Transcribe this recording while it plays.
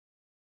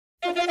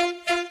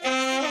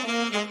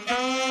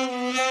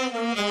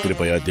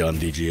कृपया ध्यान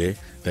दीजिए,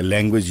 the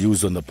language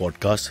used on the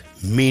podcast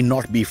may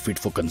not be fit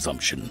for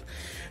consumption.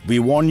 We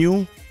warn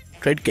you,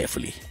 tread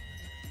carefully.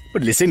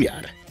 But listen,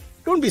 yaar,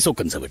 don't be so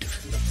conservative.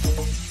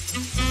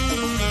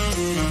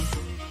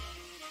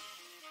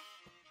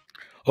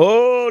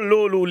 Oh,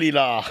 Lolo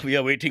Leela. We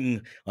are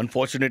waiting.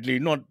 Unfortunately,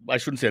 I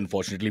shouldn't say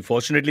unfortunately.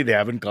 Fortunately, they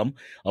haven't come.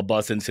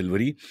 Abbas and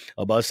Silvery.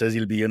 Abbas says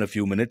he'll be here in a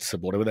few minutes,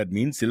 whatever that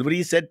means.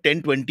 Silvery said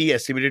 10:20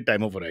 estimated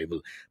time of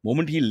arrival.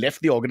 Moment he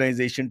left the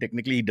organization,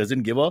 technically he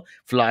doesn't give a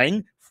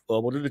flying.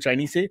 What did the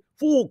Chinese say?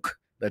 Fook.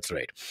 That's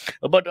right.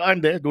 But I'm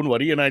there, don't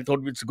worry. And I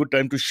thought it's a good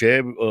time to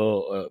share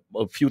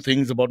a few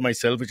things about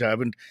myself, which I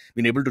haven't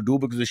been able to do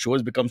because the show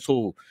has become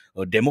so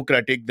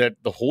democratic that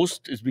the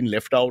host is being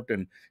left out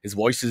and his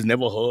voice is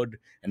never heard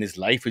and his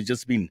life has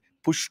just been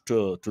pushed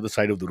to the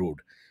side of the road.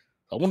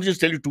 I want to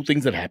just tell you two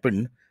things that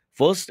happened.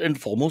 First and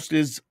foremost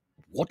is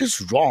what is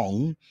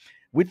wrong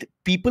with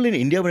people in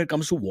India when it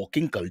comes to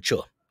walking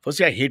culture.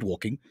 Firstly, I hate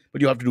walking,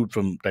 but you have to do it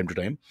from time to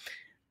time.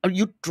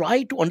 You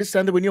try to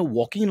understand that when you're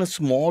walking in a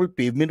small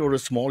pavement or a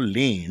small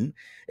lane,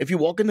 if you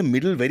walk in the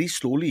middle very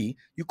slowly,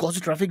 you cause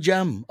a traffic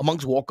jam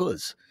amongst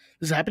walkers.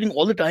 This is happening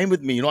all the time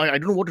with me. I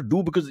don't know what to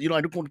do because,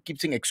 I don't want to keep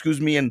saying, excuse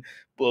me, and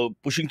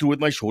pushing through with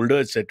my shoulder,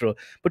 etc.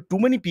 But too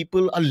many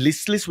people are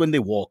listless when they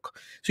walk.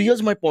 So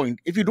here's my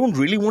point. If you don't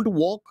really want to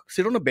walk,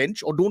 sit on a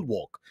bench or don't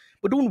walk.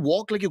 But don't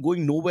walk like you're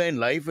going nowhere in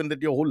life and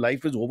that your whole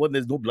life is over and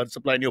there's no blood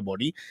supply in your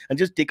body, and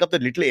just take up the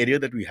little area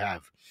that we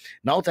have.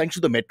 Now, thanks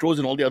to the metros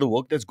and all the other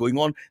work that's going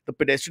on, the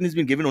pedestrian has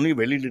been given only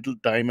very little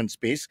time and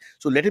space.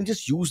 So let him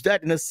just use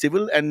that in a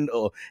civil and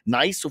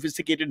nice,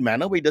 sophisticated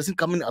manner where he doesn't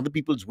come in other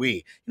people's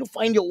way.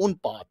 Find your own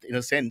path in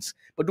a sense,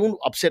 but don't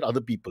upset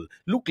other people.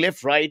 Look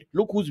left, right,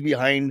 look who's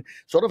behind,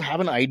 sort of have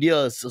an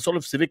idea, sort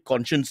of civic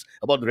conscience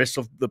about the rest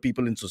of the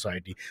people in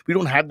society. We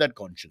don't have that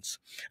conscience.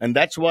 And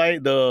that's why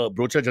the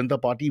Brocha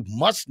Janata Party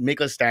must make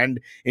a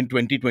stand in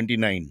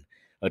 2029.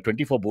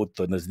 24 both,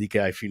 Nazdike,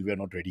 I feel we are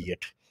not ready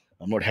yet.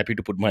 I'm not happy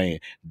to put my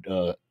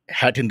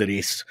hat in the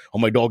race or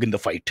my dog in the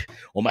fight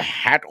or my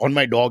hat on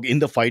my dog in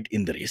the fight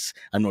in the race.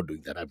 I'm not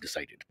doing that. I've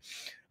decided.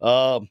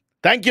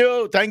 Thank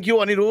you,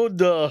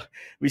 Anirudh.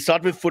 We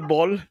start with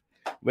football.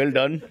 Well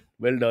done.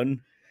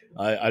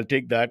 I'll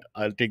take that.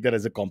 I'll take that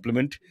as a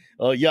compliment.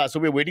 So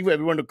we're waiting for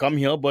everyone to come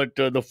here. But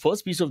the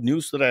first piece of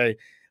news that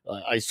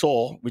I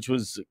saw, which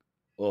was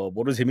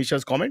what was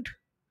Himisha's comment?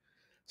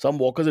 Some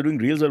walkers are doing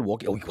reels while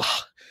walking. Oh, wow.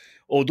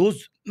 Oh,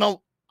 those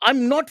now.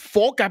 I'm not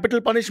for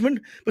capital punishment,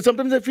 but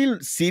sometimes I feel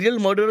serial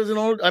murderers and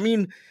all,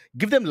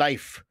 give them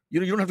life.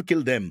 You don't have to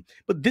kill them.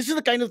 But this is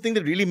the kind of thing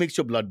that really makes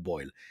your blood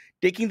boil.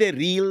 Taking their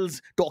reels,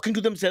 talking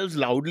to themselves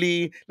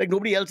loudly, like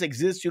nobody else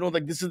exists,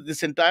 like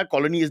this entire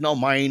colony is now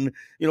mine,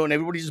 and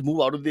everybody just move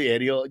out of the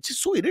area. It's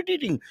just so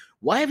irritating.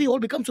 Why have we all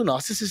become so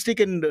narcissistic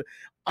and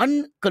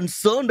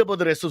unconcerned about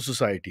the rest of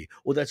society?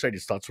 Oh, that's right.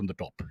 It starts from the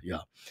top.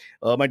 Yeah.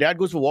 My dad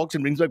goes for walks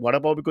and brings back vada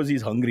pav because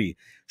he's hungry.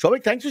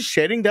 Shobhik, thanks for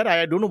sharing that.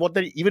 I don't know what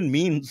that even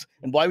means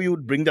and why we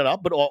would bring that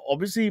up, but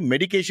obviously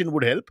medication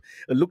would help.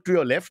 Look to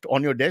your left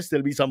on your desk.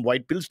 There'll be some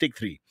white pills. Take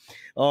 3.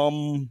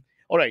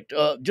 All right.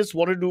 Just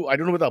wanted to, I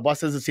don't know whether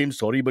Abbas has the same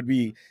story, but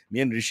me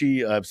and Rishi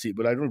have seen,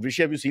 but I don't know,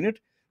 Rishi, have you seen it?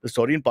 The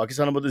story in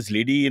Pakistan about this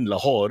lady in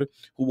Lahore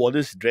who wore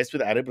this dress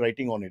with Arabic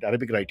writing on it,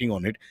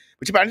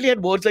 which apparently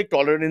had words like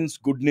tolerance,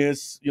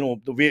 goodness,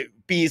 the way,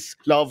 peace,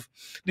 love,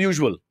 the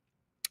usual.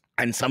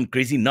 And some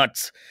crazy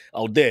nuts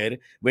out there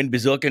went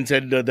berserk and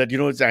said that,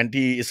 it's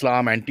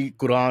anti-Islam,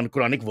 anti-Quran,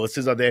 Quranic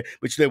verses are there,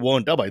 which they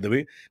weren't, by the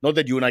way. Not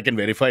that you and I can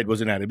verify it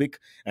was in Arabic.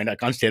 And I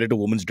can't stare at a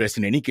woman's dress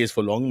in any case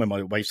for long.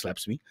 My wife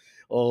slaps me,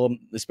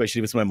 especially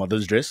if it's my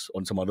mother's dress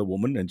on some other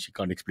woman and she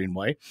can't explain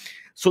why.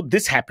 So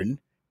this happened.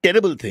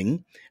 Terrible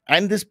thing.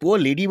 And this poor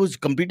lady was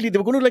completely, they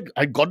were going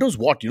to God knows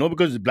what,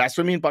 because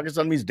blasphemy in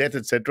Pakistan means death,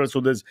 etc.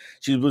 So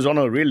she was on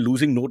a real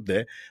losing note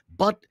there.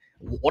 But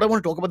what I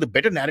want to talk about, the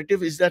better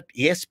narrative is that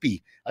ASP.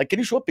 Can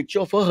you show a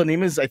picture of her? Her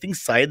name is, I think,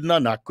 Saidna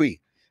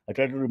Naqvi. I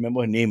try to remember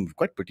her name.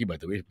 Quite pretty, by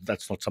the way.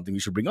 That's not something we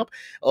should bring up.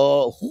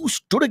 Who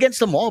stood against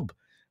the mob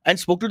and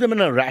spoke to them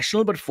in a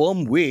rational but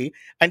firm way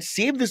and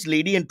saved this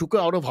lady and took her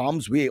out of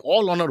harm's way,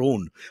 all on her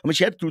own.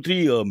 She had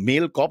 2-3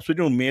 male cops,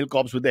 male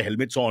cops with their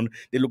helmets on.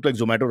 They look like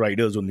Zomato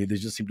riders only. They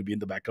just seem to be in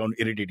the background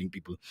irritating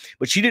people.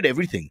 But she did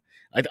everything.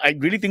 I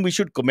really think we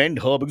should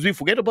commend her because we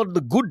forget about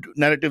the good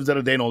narratives that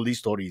are there in all these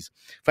stories.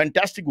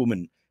 Fantastic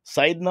woman.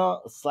 Saidna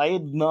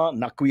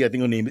Naqvi, I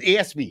think her name is.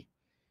 ASP.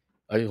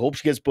 I hope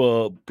she gets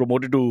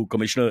promoted to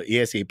Commissioner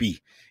ASAP.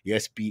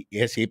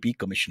 ASAP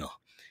Commissioner.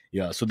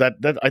 Yeah, so that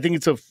I think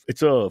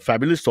it's a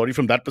fabulous story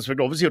from that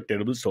perspective. Obviously, a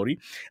terrible story.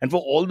 And for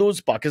all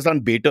those Pakistan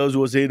baiters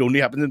who say it only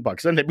happens in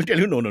Pakistan, let me tell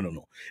you, no.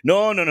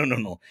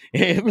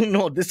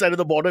 No, this side of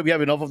the border, we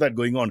have enough of that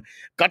going on.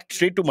 Cut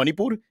straight to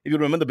Manipur. If you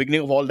remember the beginning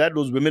of all that,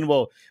 those women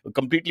were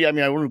completely,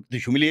 I want the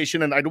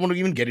humiliation, and I don't want to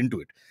even get into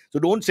it. So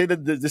don't say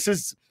that this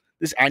is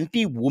this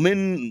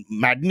anti-woman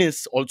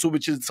madness also,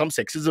 which is some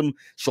sexism,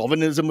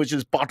 chauvinism, which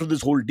is part of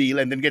this whole deal,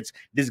 and then gets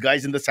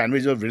disguised in the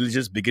sandwich of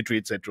religious bigotry,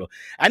 etc.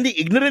 And the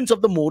ignorance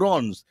of the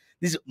morons.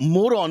 These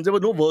morons, there were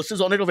no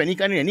verses on it of any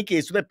kind in any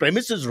case, so their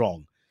premise is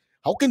wrong.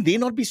 How can they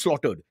not be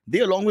slaughtered? They,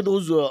 along with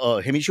those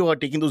Hemisho, are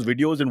taking those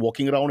videos and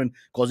walking around and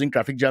causing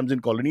traffic jams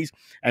in colonies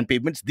and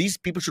pavements. These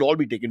people should all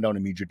be taken down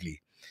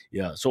immediately.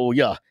 So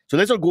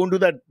let's not go into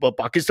that.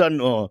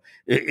 Pakistan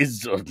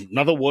is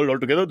another world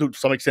altogether. To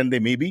some extent, they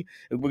may be,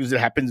 because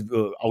it happens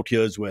out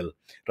here as well.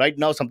 Right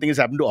now, something has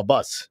happened to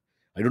Abbas.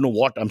 I don't know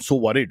what. I'm so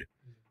worried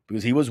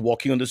because he was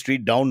walking on the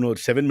street down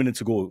 7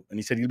 minutes ago, and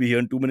he said he'll be here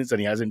in 2 minutes, and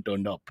he hasn't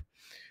turned up.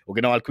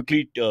 Okay, now I'll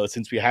quickly,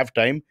 since we have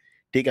time,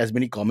 take as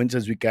many comments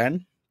as we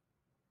can.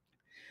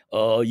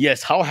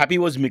 Yes, how happy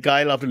was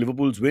Mikhail after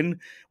Liverpool's win?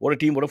 What a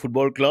team, what a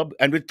football club.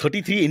 And with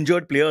 33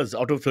 injured players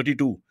out of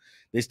 32,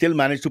 they still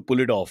managed to pull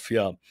it off.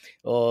 Yeah.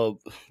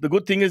 The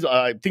good thing is,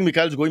 I think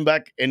Mikhail's going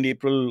back in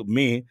April,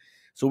 May.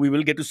 So we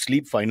will get to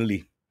sleep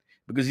finally,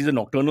 because he's a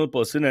nocturnal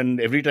person. And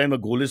every time a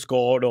goal is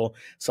scored, or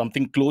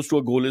something close to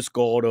a goal is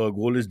scored, or a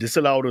goal is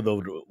disallowed,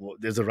 or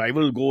there's a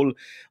rival goal,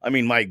 I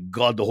mean, my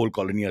God, the whole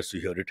colony has to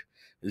hear it.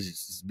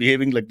 It's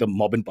behaving like the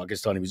mob in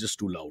Pakistan. It was just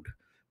too loud.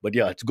 But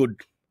yeah, it's good.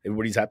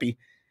 Everybody's happy.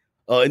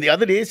 And the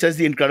other day, says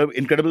the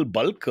incredible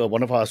Bulk,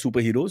 one of our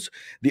superheroes,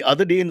 the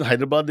other day in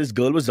Hyderabad, this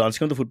girl was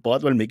dancing on the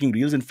footpath while making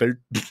reels and felt.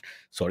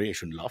 Sorry, I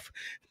shouldn't laugh.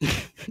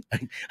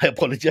 I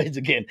apologize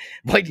again.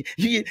 Why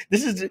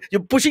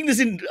you're pushing this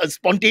in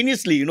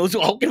spontaneously,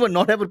 So how can one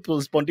not have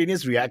a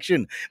spontaneous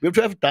reaction? We have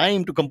to have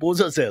time to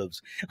compose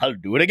ourselves. I'll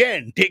do it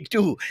again. Take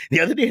two. The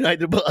other day in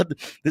Hyderabad,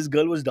 this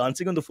girl was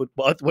dancing on the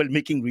footpath while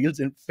making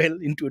reels and fell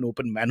into an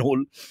open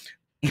manhole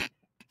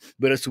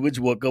where a sewage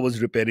worker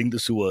was repairing the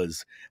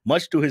sewers,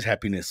 much to his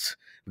happiness.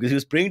 Because he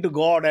was praying to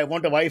God, I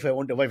want a wife,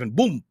 and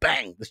boom,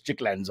 bang, this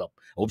chick lands up.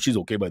 I hope she's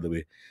okay, by the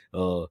way.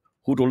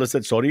 Who told us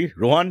that? Sorry?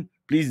 Rohan,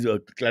 please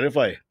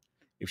clarify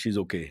if she's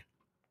okay.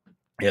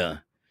 Yeah.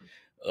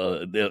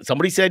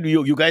 Somebody said,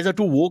 you guys are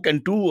too woke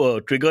and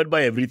too triggered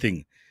by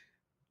everything.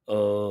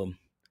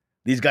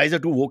 These guys are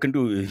too woke and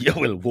too... Yeah,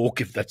 well,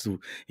 woke, if that's...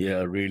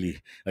 Yeah,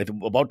 really. I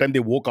think about time they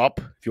woke up,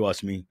 if you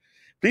ask me.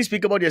 Please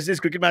speak about yesterday's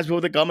cricket match before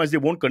they come, as they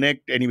won't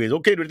connect anyways.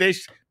 Okay,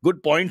 Ritesh,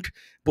 good point.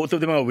 Both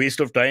of them are a waste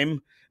of time,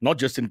 not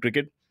just in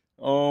cricket.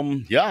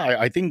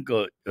 I think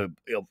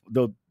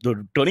the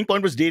turning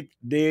point was day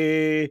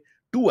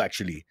two,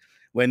 actually,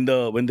 when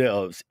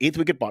the eighth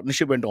wicket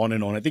partnership went on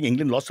and on. I think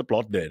England lost the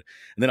plot there, and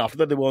then after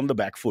that they were on the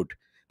back foot.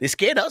 They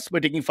scared us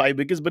by taking 5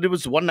 wickets, but it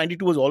was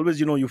 192 was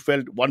always, you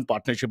felt one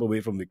partnership away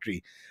from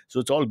victory. So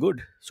it's all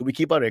good. So we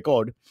keep our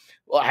record.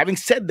 Having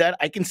said that,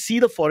 I can see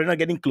the foreigner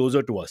getting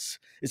closer to us,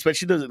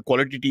 especially the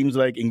quality teams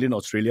like England,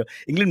 Australia.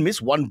 England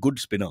missed one good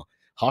spinner.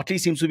 Hartley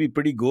seems to be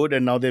pretty good,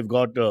 and now they've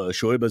got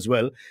Shoaib as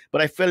well. But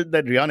I felt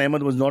that Rian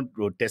Ahmed was not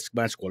test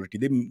match quality.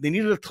 They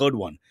needed a third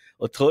one,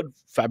 a third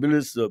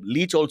fabulous.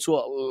 Leach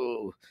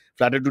also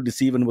flattered to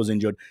deceive and was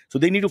injured. So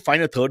they need to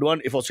find a third one.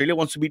 If Australia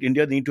wants to beat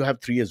India, they need to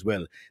have three as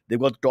well. They've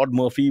got Todd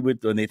Murphy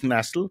with Nathan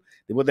Astle.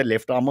 They've got their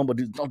left armour, but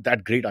it's not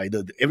that great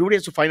either. Everybody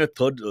has to find a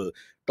third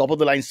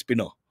top-of-the-line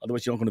spinner.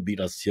 Otherwise, you're not going to beat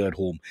us here at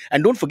home.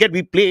 And don't forget,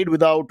 we played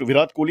without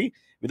Virat Kohli,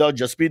 without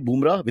Jasprit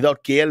Bumrah,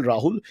 without KL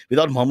Rahul,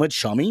 without Mohammad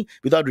Shami,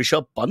 without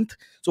Rishabh Pant.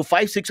 So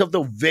 5-6 of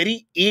the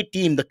very A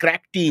team, the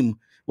crack team,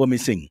 were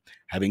missing.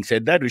 Having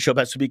said that, Rishabh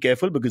has to be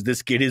careful because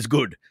this kid is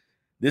good.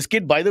 This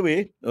kid, by the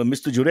way,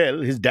 Mr.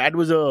 Jurel, his dad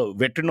was a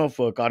veteran of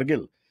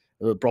Kargil,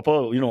 proper,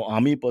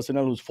 army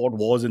personnel who's fought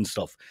wars and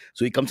stuff.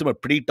 So he comes from a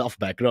pretty tough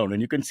background,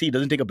 and you can see he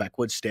doesn't take a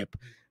backward step.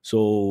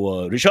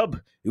 So, Rishabh,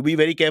 you be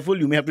very careful.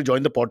 You may have to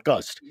join the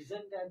podcast.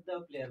 Isn't that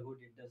the player who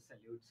did the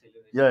salute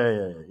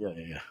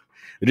celebration?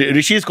 Yeah.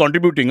 Rishi is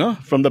contributing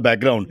from the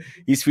background.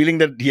 He's feeling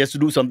that he has to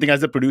do something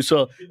as a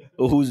producer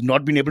who's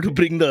not been able to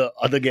bring the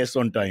other guests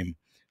on time.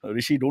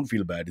 Rishi, don't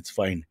feel bad. It's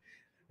fine.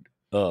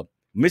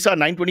 Miss our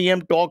 9:20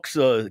 a.m. talks,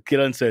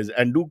 Kiran says,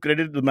 and do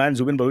credit the man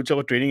Zubin Barucha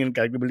for training and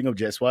character building of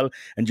Jaiswal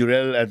and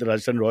Jurel at the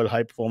Rajasthan Royal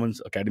High Performance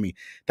Academy.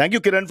 Thank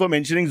you, Kiran, for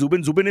mentioning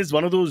Zubin. Zubin is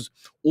one of those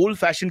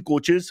old-fashioned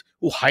coaches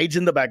who hides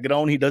in the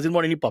background. He doesn't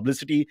want any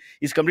publicity.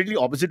 He's completely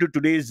opposite to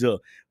today's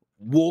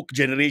woke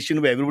generation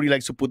where everybody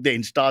likes to put their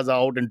Instas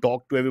out and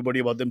talk to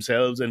everybody about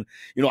themselves. And,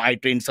 I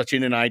trained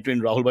Sachin and I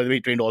trained Rahul. By the way,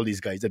 he trained all these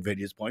guys at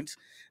various points.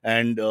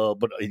 And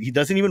but he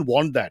doesn't even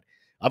want that.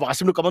 I've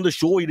asked him to come on the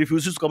show. He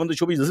refuses to come on the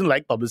show. He doesn't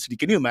like publicity.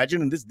 Can you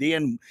imagine in this day?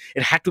 And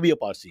it had to be a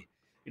Parsi.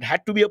 It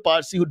had to be a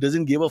Parsi who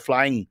doesn't give a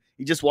flying.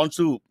 He just wants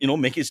to,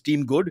 make his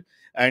team good.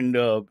 And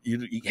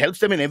he helps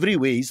them in every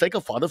way. He's like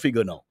a father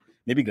figure now.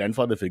 Maybe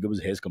grandfather figure.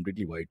 His hair is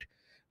completely white.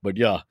 But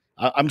yeah,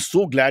 I'm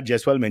so glad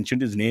Jaiswal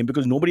mentioned his name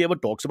because nobody ever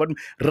talks about him.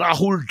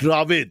 Rahul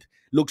Dravid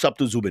looks up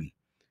to Zubin.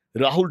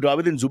 Rahul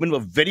Dravid and Zubin were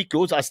very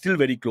close, are still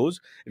very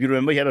close. If you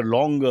remember, he had a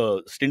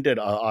long stint at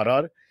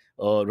RR.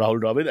 Rahul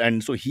Dravid.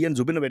 And so he and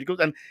Zubin are very close.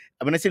 And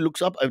when I say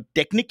looks up,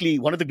 technically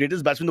one of the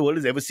greatest batsmen the world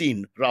has ever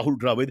seen, Rahul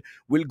Dravid,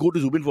 will go to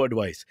Zubin for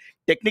advice.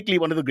 Technically,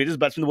 one of the greatest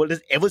batsmen the world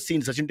has ever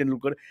seen, Sachin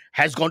Tendulkar,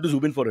 has gone to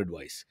Zubin for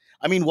advice.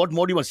 I mean, what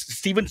more do you want?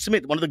 Stephen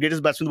Smith, one of the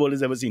greatest batsmen the world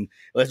has ever seen,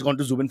 has gone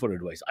to Zubin for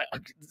advice.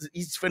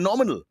 He's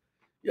phenomenal.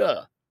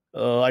 Yeah.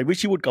 I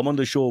wish he would come on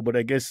the show, but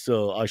I guess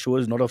our show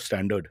is not of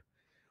standard.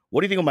 What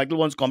do you think of Michael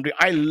Vaughan's commentary?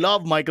 I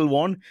love Michael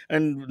Vaughan,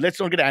 and let's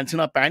not get ants in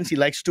our pants. He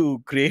likes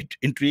to create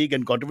intrigue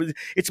and controversy.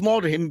 It's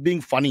more him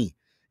being funny.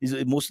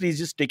 He's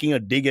just taking a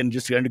dig and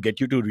just trying to get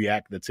you to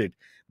react. That's it.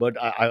 But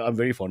I'm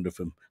very fond of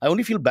him. I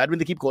only feel bad when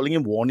they keep calling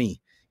him Warney,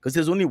 because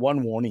there's only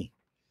one Warney.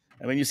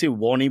 And when you say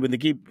Warney, when they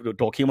keep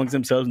talking amongst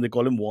themselves and they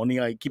call him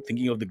Warney, I keep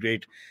thinking of the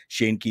great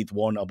Shane Keith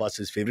Vaughan,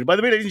 Abbas's favorite. By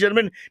the way, ladies and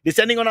gentlemen,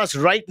 descending on us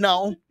right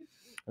now,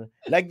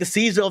 like the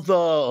seas of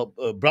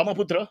the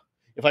Brahmaputra,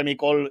 if I may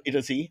call it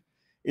a sea,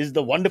 is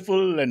the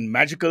wonderful and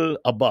magical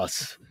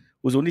Abbas,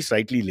 who's only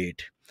slightly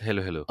late.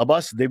 Hello.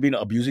 Abbas, they've been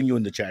abusing you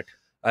in the chat.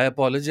 I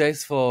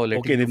apologize for letting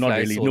Okay, you they've not fly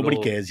really. solo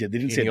Nobody cares yet. They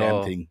didn't in say a damn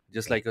your- thing.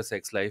 Just like your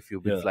sex life,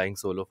 you've been Yeah. flying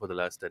solo for the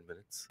last 10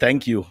 minutes.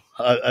 Thank you.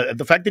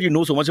 The fact that you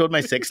know so much about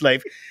my sex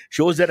life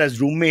shows that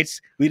as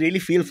roommates, we really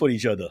feel for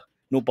each other.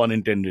 No pun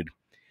intended.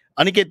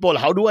 Aniket Paul,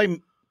 how do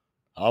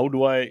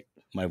I,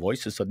 my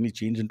voice has suddenly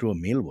changed into a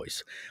male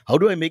voice. How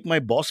do I make my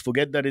boss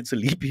forget that it's a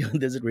leap year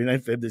and there's a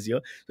 29th Feb this year,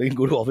 so I can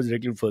go to office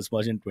directly on 1st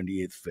March and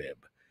 28th Feb?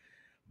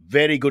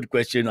 Very good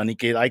question,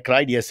 Aniket. I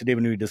cried yesterday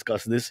when we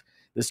discussed this.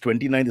 This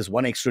 29th is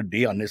one extra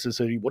day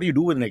unnecessary. What do you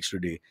do with an extra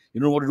day? You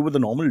don't know what to do with a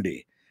normal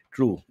day.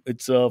 True.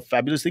 It's a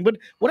fabulous thing. But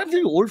what if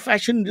the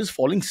old-fashioned just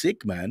falling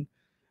sick, man?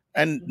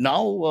 And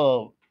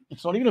now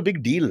it's not even a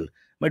big deal.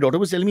 My daughter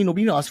was telling me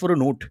nobody asked for a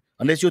note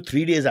unless you're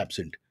 3 days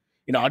absent.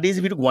 In our days,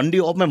 if you took 1 day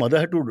off, my mother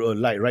had to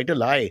write a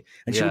lie.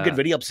 And she would get Yeah.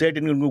 very upset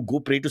and go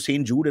pray to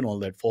St. Jude and all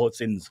that for her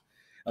sins.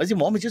 I said,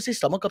 Mom, it's just a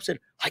stomach upset.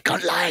 I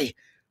can't lie.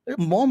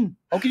 Mom,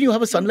 how can you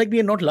have a son like me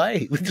and not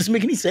lie? It doesn't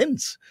make any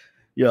sense.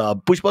 Yeah,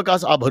 Pushpak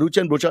asks,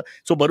 Bharucha and Brocha.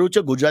 So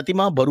Bharucha, Gujarati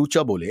ma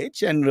Bharucha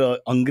bolech and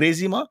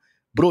Angrezi ma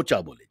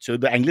Brocha bolech. So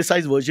the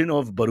anglicized version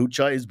of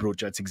Bharucha is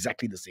Brocha. It's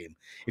exactly the same.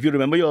 If you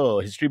remember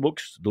your history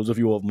books, those of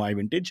you of my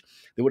vintage,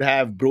 they would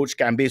have Broch,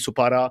 Cambay,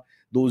 Supara,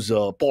 those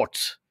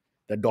ports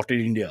that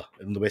dotted India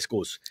on the west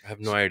coast. I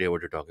have no idea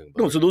what you're talking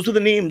about. No, so those were the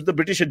names the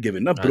British had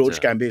given, Broch, Acha.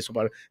 Cambay,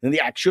 Supara. Then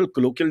the actual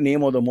colloquial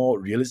name or the more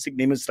realistic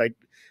name is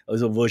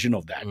a version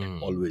of that,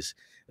 always.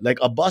 Like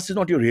Abbas is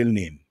not your real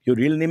name. Your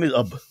real name is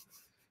Ab.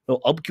 So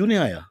Ab क्यों नहीं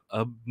आया?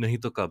 Ab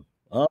nahi to kab.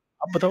 आप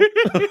बताओ.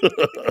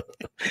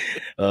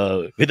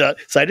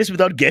 Cyrus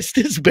without guest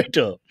is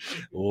better.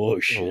 Oh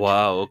shit.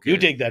 Wow, okay. You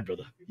take that,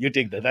 brother. You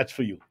take that. That's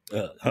for you.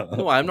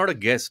 No, I'm not a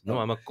guest. No,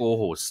 I'm a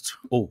co-host.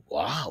 Oh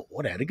wow,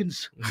 what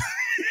arrogance.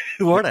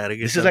 What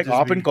arrogance. This is like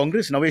AAP in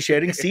Congress. Now we're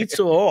sharing seats.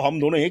 So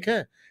हम दोनों एक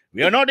है.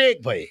 We are not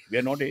ek, bhai. We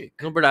are not ek.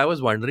 No, but I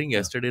was wondering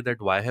yesterday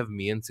that why have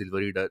me and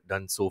Silvery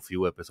done so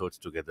few episodes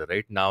together,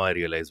 right? Now I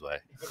realize why.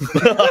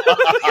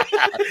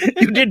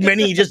 You did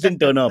many, he just didn't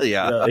turn up.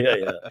 Yeah.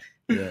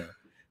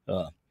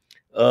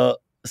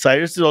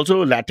 Cyrus is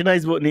also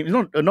Latinized name.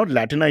 Not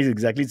Latinized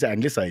exactly. It's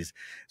anglicized.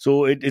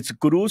 So it's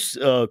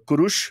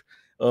Kurush.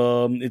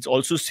 It's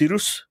also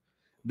Cyrus.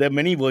 There are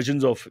many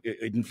versions of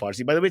it in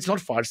Farsi. By the way, it's not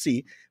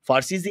Farsi.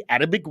 Farsi is the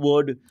Arabic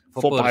word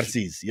for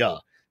Parsis. Yeah.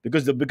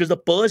 Because the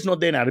per is not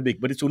there in Arabic,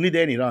 but it's only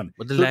there in Iran.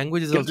 But the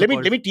language is also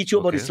let me teach you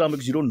about Islam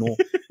because you don't know.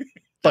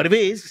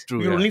 Parvez,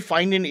 True, you only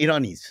find in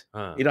Iranis.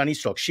 Huh. Irani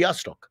stock, Shia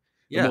stock.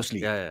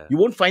 Mostly. Yeah. You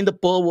won't find the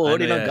per word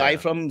know, in a guy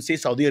from, say,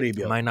 Saudi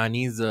Arabia. My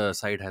nani's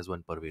side has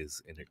one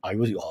Parvez in it. I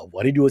was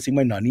worried you were saying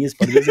my nani is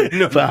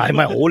Parvez.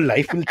 My whole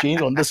life will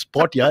change on the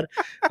spot, yaar.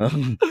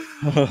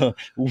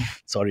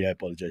 Sorry, I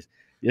apologize.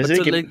 Yes, But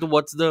so like,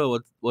 what's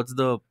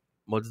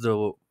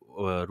the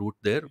route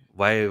there?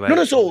 Why?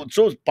 No. So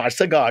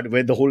Parsagad,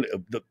 where the whole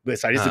where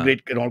Cyrus the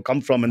Great can all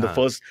come from, and the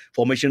first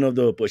formation of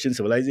the Persian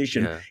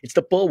civilization, it's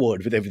the per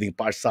word with everything.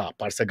 Parsa,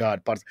 Parsagad,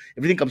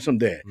 everything comes from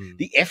there.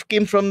 The F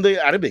came from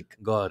the Arabic.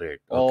 Got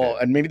it. Okay.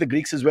 And maybe the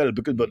Greeks as well,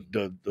 because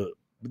the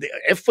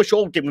F for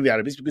sure came from the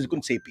Arabics because you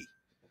couldn't say P.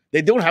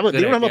 They don't have a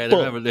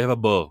per. They have a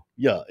burr.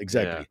 Yeah,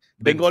 exactly.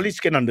 Yeah. Bengalis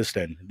can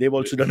understand. They've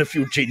also done a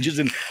few changes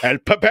in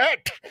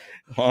alphabet.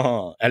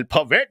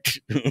 Alphabet.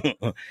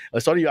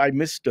 Sorry, I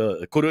missed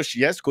Kurush.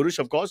 Yes, Kurush,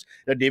 of course.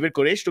 David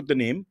Koresh took the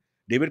name.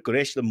 David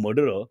Koresh, the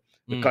murderer,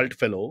 the cult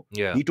fellow.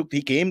 Yeah.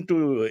 He came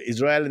to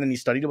Israel and then he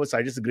studied about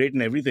Cyrus the Great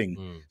and everything.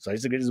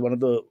 Cyrus the Great is one of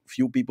the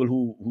few people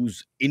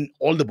who's in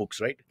all the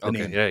books, right? The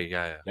name.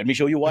 Yeah. Let me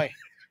show you why.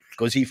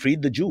 Because he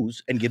freed the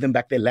Jews and gave them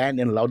back their land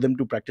and allowed them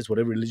to practice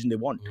whatever religion they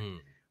want.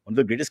 One of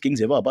the greatest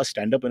kings ever. Abbas,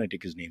 stand up when I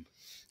take his name.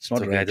 It's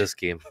not right. I just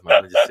came.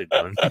 Man, just sit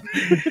down.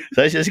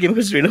 So I just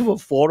came straight up for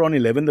 4 on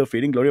 11. The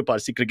fading glory of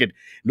Parsi cricket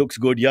looks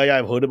good. Yeah,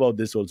 I've heard about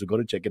this also. Got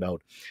to check it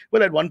out.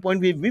 Well, at one point,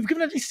 we've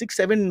given at least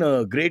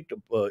 6-7 great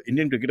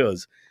Indian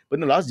cricketers. But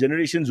in the last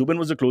generation, Zubin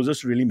was the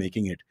closest to really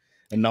making it.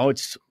 And now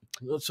it's...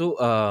 So,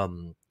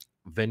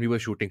 when we were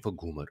shooting for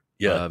Ghumar,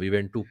 we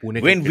went to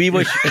Pune. When we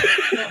were...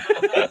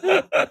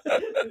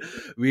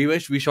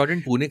 we shot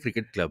in Pune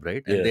Cricket Club,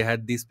 right? And Yeah. they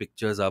had these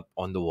pictures up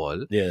on the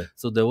wall. Yeah.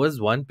 So there was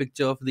one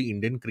picture of the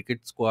Indian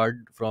cricket squad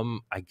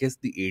from, I guess,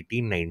 the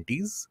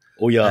 1890s.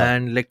 Oh yeah.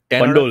 And like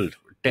 10 out Pandol. of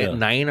 10, Yeah.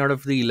 9 out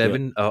of the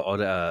 11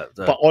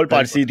 All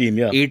Parsi team.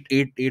 Yeah.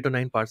 8 or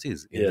 9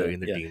 Parsis in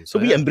the yeah. team. So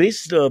we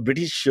embraced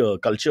British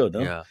culture. No?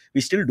 Yeah.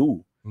 We still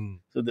do. Hmm.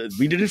 So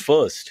we did it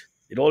first.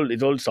 It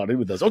all started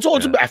with us. Also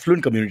Yeah.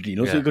 affluent community,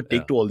 so you could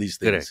take to all these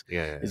things. Correct.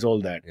 Yeah. It's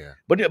all that. Yeah.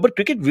 But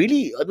cricket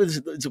really,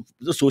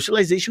 the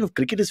socialization of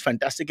cricket is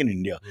fantastic in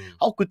India.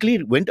 How quickly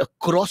it went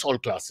across all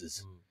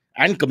classes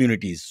and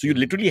communities. So you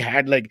literally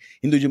had like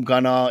Hindu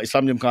Gymkhana,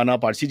 Islam Gymkhana,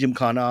 Parsi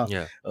Gymkhana.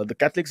 Yeah. The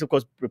Catholics, of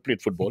course,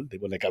 played football. They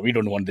were like, we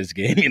don't want this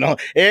game,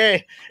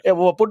 Hey,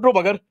 putro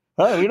bagar.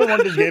 We don't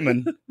want this game,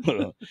 man.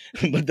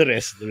 But the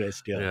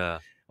rest, yeah.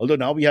 Although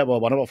now we have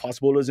one of our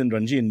fast bowlers in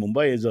Ranji in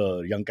Mumbai is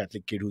a young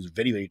Catholic kid who's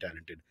very, very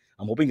talented.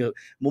 I'm hoping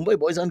Mumbai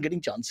boys aren't getting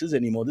chances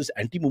anymore. This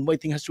anti-Mumbai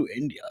thing has to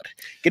end, yaar.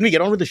 Can we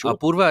get on with the show?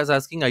 Apurva is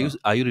asking,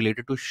 are you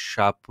related to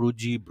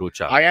Shapruji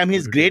Brocha? I am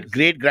his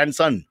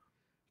great-great-grandson.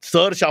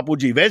 Sir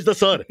Shapuji. Where's the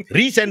sir?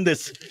 Resend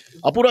this.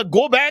 Apura,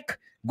 go back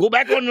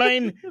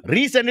online.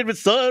 Resend it with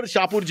Sir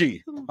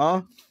Shapurji.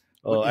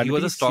 He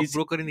was a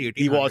stockbroker in the 1800s.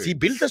 He was. He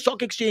built the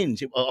stock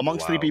exchange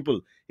amongst three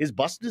people. His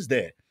bust is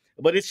there.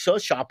 But it's Sir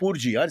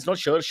Shapurji. It's not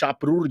Sir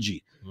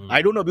Shaprurji.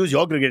 I don't abuse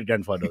your great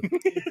grandfather.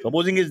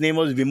 Supposing his name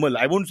was Vimal,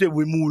 I won't say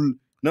Vimul.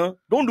 No,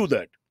 don't do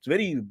that. It's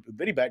very,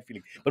 very bad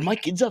feeling. But my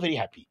kids are very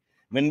happy.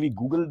 When we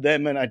Google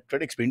them and I try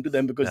to explain to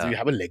them because we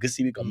have a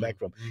legacy we come back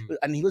from.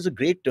 And he was a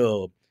great,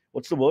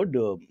 what's the word?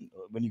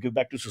 When you give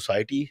back to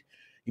society?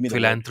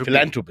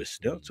 Philanthropist.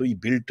 Yeah? So he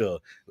built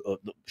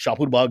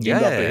Shapur Bagh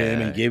named after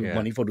him and gave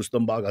money for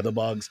Rustam Bagh, other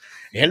bags.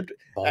 Helped.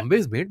 Bombay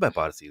is made by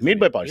Parsis.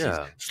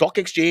 Yeah. Stock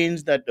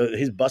exchange, that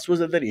his bus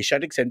was at the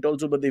Asiatic Centre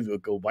also, but they've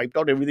wiped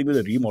out everything with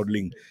a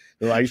remodeling.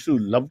 So I used to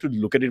love to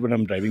look at it when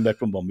I'm driving back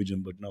from Bombay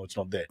Gym, but now it's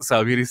not there.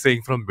 Savir is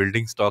saying from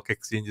building stock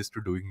exchanges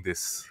to doing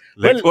this.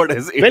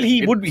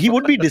 He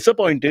would be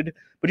disappointed,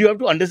 but you have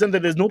to understand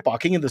that there's no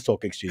parking in the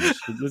stock exchange.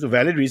 So there's a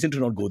valid reason to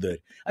not go there.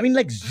 I mean,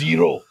 like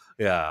zero.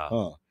 Yeah.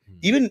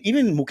 Even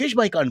Mukesh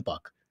Bhai can't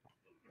park.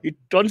 It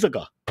turns a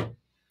car.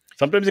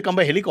 Sometimes they come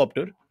by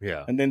helicopter.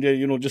 Yeah. And then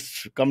they,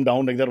 just come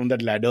down like that on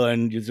that ladder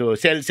and you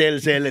sell,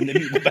 and then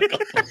you go back up.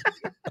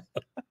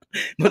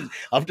 But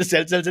after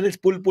sell, it's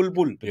pull.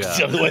 Yeah.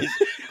 Otherwise,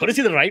 got to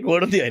see the right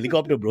word on the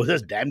helicopter, bro.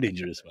 That's damn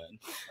dangerous, man.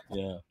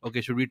 Yeah.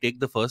 Okay, should we take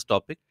the first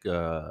topic?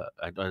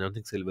 I don't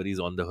think Silvery is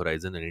on the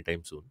horizon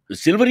anytime soon.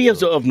 Silvery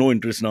is of no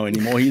interest now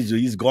anymore.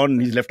 He's gone.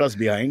 He's left us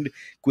behind,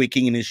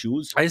 quaking in his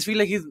shoes. I just feel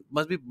like he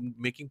must be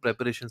making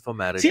preparations for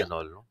marriage and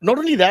all. No? Not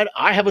only that,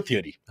 I have a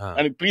theory.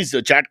 And please,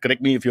 chat,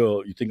 correct me if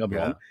you think I'm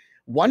wrong.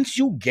 Once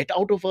you get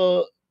out of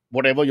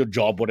your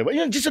job,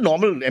 just a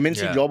normal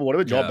MNC job or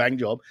whatever bank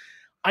job,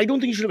 I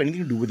don't think you should have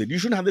anything to do with it. You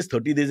shouldn't have this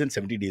 30 days and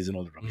 70 days and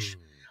all the rubbish.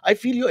 I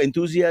feel your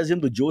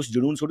enthusiasm, the Josh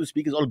Junoon, so to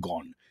speak, is all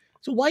gone.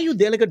 So why are you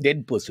there like a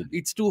dead person?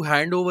 It's to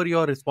hand over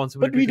your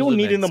responsibility. But we don't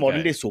need in the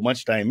modern day so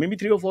much time. Maybe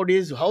 3 or 4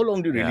 days. How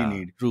long do you really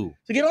need? True.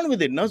 So get on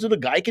with it now. So the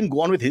guy can go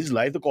on with his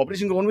life. The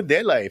corporation can go on with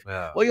their life.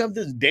 Why you have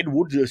this dead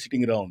wood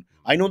sitting around?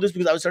 I know this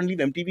because I was trying to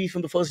leave MTV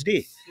from the first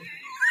day.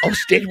 I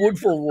was dead wood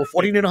for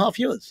 14 and a half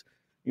years.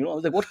 I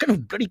was like, what kind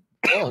of bloody...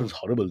 Oh, it was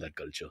horrible, that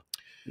culture.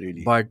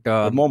 Really. But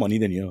more money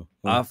than you.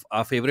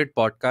 Our favorite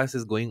podcast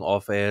is going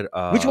off air.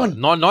 Which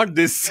one? Not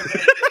this.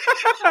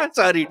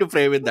 Sorry to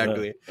frame it that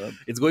way.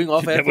 It's going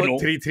off air for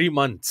 3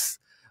 months.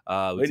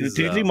 Wait,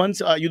 3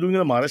 months, are you doing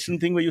the Maharashtrian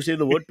thing where you say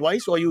the word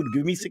twice, or you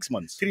give me 6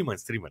 months? 3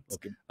 months.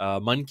 Okay.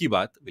 Mann Ki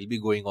Baat will be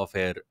going off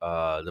air.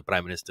 The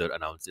Prime Minister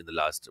announced in the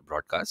last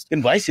broadcast.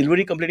 Then why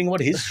Silvery complaining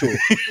about his show?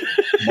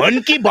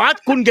 Mann Ki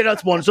Baat couldn't get a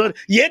sponsor.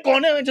 Ye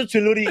kaun hai jo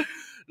Silvery?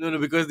 No,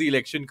 because the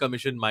election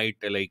commission might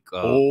say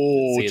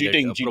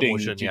cheating.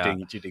 Promotion.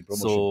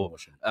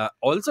 So,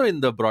 also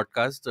in the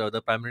broadcast,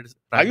 the Prime Minister...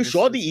 Are you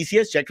sure the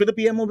ECS checked with the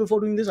PMO before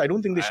doing this? I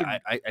don't think they should.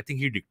 I think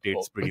he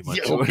dictates pretty much.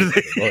 Yeah, okay.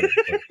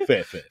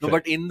 Fair. No,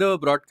 but in the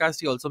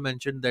broadcast, he also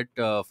mentioned that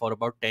for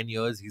about 10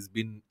 years, he's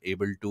been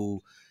able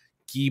to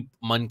keep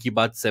Mann Ki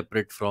Baat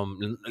separate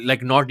from,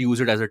 like, not use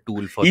it as a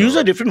tool for... He uses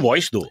a different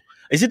voice, though.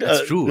 Is it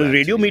true, the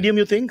radio medium,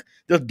 you think?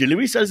 The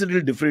delivery style is a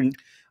little different.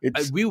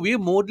 We're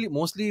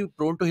mostly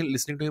prone to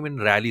listening to him in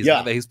rallies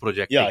where he's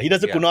projecting. Yeah, he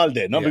does a Kunal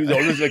there, because he's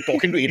always like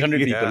talking to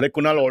 800 people. Like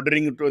Kunal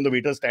ordering and the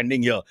waiter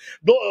standing here.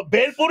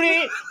 Bhel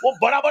puri, wo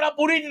bada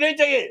puri nahi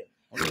chahiye.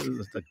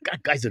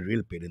 That guy's a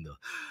real pain in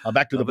the...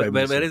 back to the Prime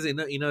Minister. Whereas in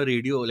a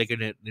radio, like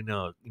in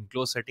a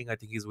enclosed setting, I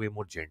think he's way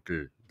more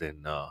gentle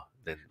than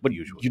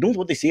usual. You know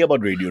what they say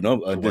about radio,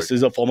 no? This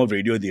is a form of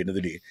radio at the end of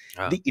the day.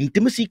 The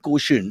intimacy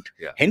quotient,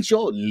 hence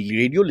your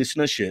radio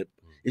listenership,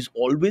 is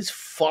always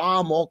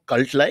far more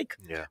cult-like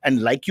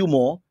and like you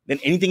more than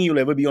anything you'll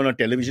ever be on a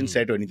television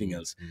set or anything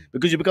else.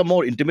 Because you become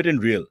more intimate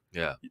and real.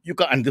 Yeah. You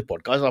can't, and the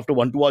podcast after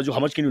 1-2 hours, how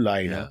much can you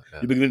lie?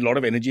 You begin with a lot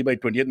of energy. By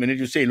 20th minute,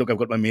 you say, look, I've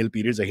got my male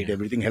periods. I hate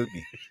everything. Help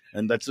me.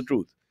 And that's the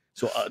truth.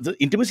 So the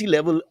intimacy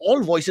level,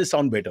 all voices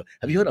sound better.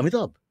 Have you heard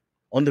Amitabh?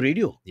 on the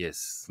radio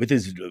Yes. with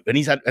his when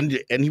he's at, and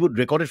he would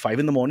record at 5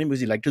 in the morning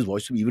because he liked his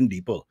voice to be even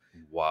deeper.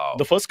 Wow.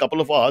 The first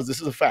couple of hours, this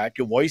is a fact.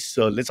 Your voice,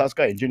 let's ask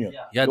our engineer.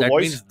 Yeah. Yeah, Your that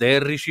voice- means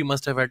their Rishi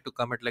must have had to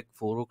come at like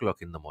 4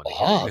 o'clock in the morning.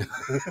 Ah.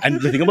 And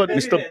the thing about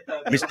Mr.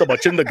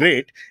 Bachchan the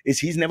Great is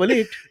he's never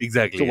late.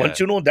 Exactly. So yeah. once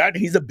you know that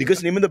he's the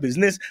biggest name in the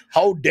business,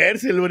 how dare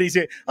Silvery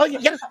say, "Oh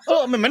yeah,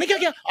 oh, मैंने क्या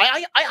किया?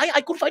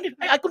 I couldn't find it.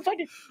 I couldn't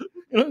find it."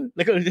 You know,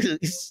 like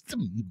it's a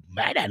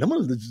mad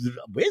animal.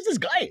 Where's this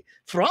guy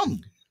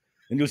from?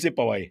 And you'll say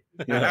Pawai.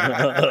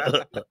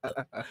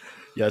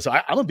 Yeah, so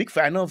I'm a big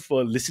fan of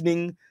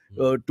listening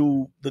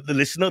to the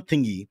listener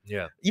thingy.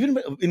 Yeah. Even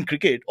in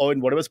cricket or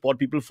in whatever sport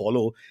people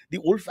follow, the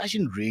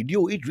old-fashioned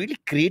radio, it really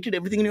created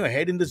everything in your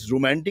head in this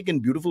romantic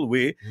and beautiful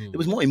way. There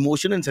was more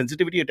emotion and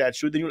sensitivity attached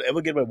to it than you'll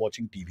ever get by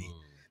watching TV.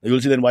 You'll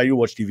say, then why you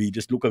watch TV?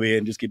 Just look away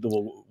and just keep the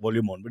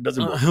volume on. But it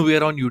doesn't work. We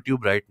are on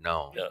YouTube right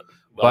now. Yeah.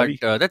 But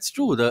that's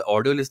true. The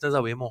audio listeners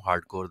are way more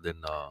hardcore than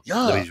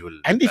the visual.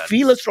 And they fans.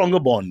 feel a stronger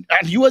bond.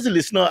 And you as a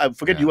listener, I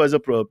forget Yeah. you as a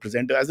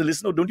presenter, as a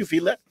listener, don't you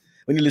feel that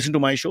when you listen to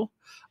my show?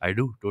 I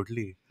do,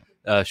 totally.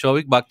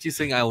 Shavik Bakchi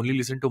saying, I only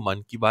listen to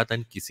Mann Ki Baat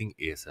and kissing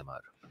ASMR.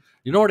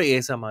 You know what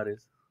ASMR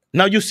is?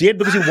 Now you say it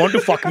because you want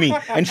to fuck me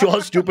and show how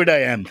stupid I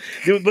am.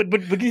 But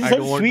because I it's don't such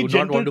want- sweet, do not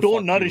gentle want to tone,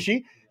 fuck na you.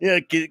 Rishi?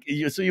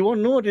 Yeah, so you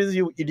won't know it is,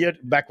 you idiot,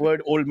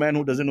 backward, old man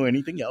who doesn't know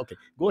anything. Yeah, okay.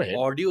 Go ahead.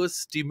 Audio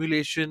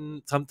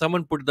stimulation.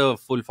 Someone put the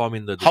full form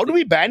in the. How do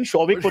we ban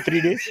Shavik for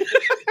 3 days?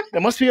 There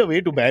must be a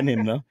way to ban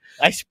him, na?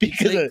 I speak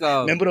It's as like,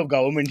 a member of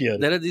government here.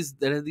 There are these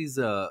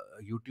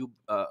YouTube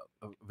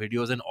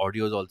videos and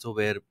audios also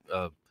where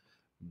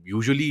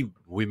usually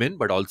women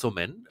but also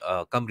men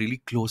come really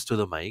close to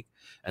the mic,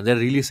 and they're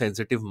really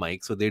sensitive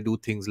mics, so they do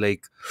things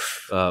like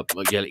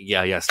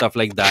stuff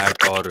like that,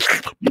 or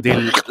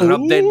they'll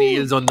rub their Ooh.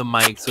 nails on the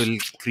mic, so it'll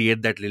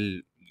create that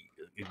little.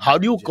 How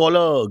do you call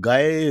a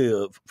guy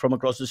from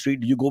across the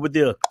street? Do you go with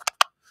the...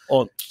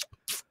 Or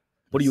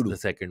what do you do? The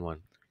second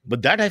one.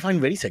 But that I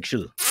find very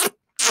sexual.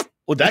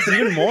 Oh, that's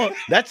even more.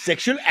 That's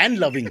sexual and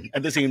loving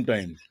at the same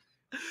time.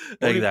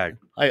 Like Okay. that.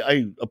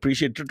 I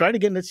appreciate it. Try it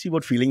again. Let's see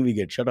what feeling we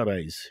get. Shut our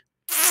eyes.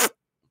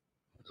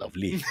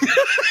 Lovely.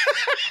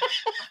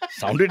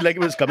 Sounded like it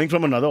was coming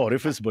from another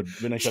orifice, but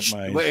when I shut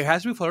my eyes. But it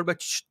has to be followed by.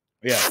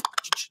 Yeah.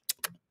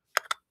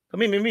 I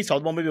mean, maybe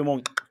South Bombay,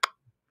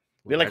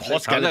 we're like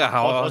horse Sounds like a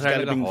horse like a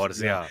galloping.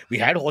 horse, yeah. We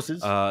had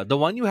horses. The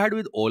one you had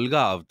with Olga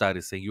Avatar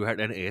is saying you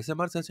had an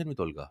ASMR session with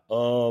Olga.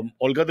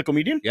 Olga the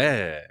comedian?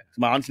 Yeah.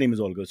 My aunt's name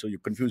is Olga, so you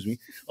confuse me.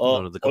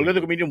 No, the Olga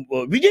the comedian.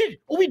 We did.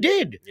 Oh, we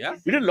did. Yeah.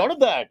 We did a lot of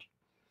that.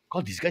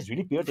 God, these guys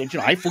really pay attention.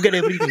 I forget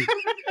everything.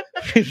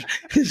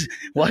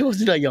 Why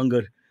wasn't I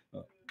younger?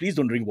 Please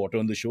don't drink water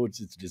on the show. It's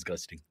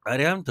disgusting.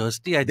 Arey, I'm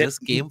thirsty. I They-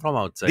 just came from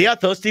outside. They are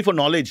thirsty for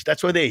knowledge.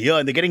 That's why they're here,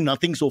 and they're getting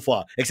nothing so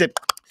far. Except,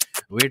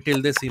 Wait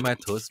till they see my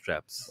thirst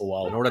traps. Oh,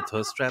 wow. You know what a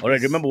thirst trap all right,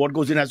 is? remember what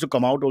goes in has to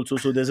come out also.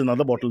 So there's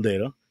another bottle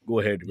there. Huh? Go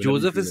ahead. whenever you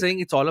Joseph feel is like. saying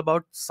it's all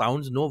about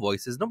sounds, no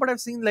voices. No, but I've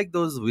seen like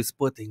those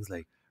whisper things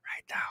like,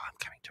 right now I'm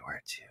coming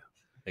towards you.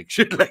 Like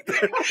shit like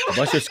that.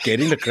 Abbas, you're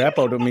scaring the crap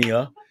out of me,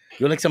 huh?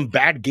 You're like some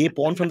bad gay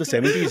porn from the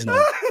 70s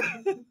now.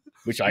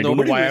 Which I don't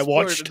know Nobody why I whispered-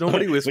 watched.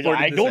 nobody Which whispered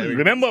I in the don't 70s.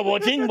 remember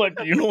watching,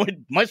 but you know, it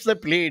must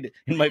have played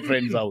in my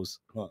friend's house.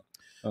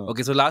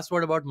 Okay, so last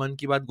word about Mann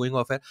Ki Baat going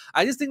off air.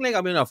 I just think like,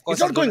 I mean, of course.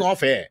 It's not going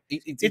off air.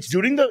 It's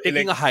during the taking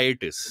a election.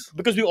 hiatus.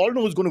 Because we all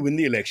know who's going to win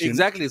the election.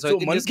 Exactly. So, So it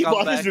can Mann just Ki come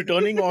Baat back. is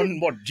returning on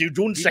what,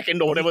 June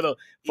 2nd or whatever the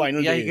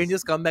final Yeah, day he can is.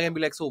 just come back and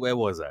be like, so where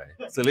was I?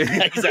 So like,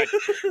 Exactly.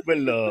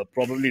 Well,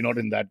 probably not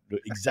in that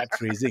exact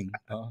phrasing.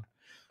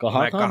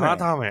 कहाँ मैं था कहाँ मैं?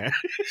 था मैं?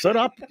 Sir,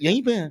 आप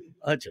यहीं पे हैं?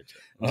 अच्छा,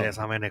 अच्छा.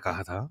 जैसा मैंने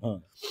कहा था.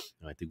 हाँ.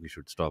 I think we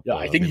should stop. Yeah,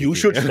 I think you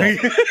should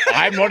stop.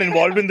 I'm not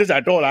involved in this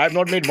at all. I have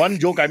not made one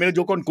joke. I made a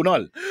joke on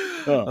Kunal.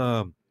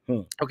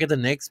 Okay, the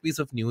next piece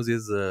of news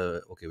is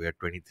okay. We are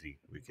 23.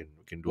 We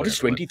can do. What is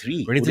another one.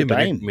 23? 23 Oh, the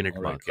time. minute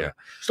All right, mark. all Yeah. right.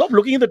 Stop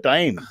looking at the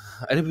time.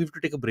 I think we have to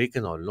take a break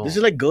and all. No, This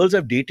is like girls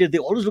I've dated.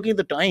 They're always looking at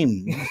the time.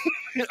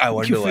 I You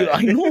wonder feel- why.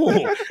 I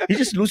know. You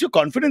just lose your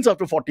confidence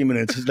after 40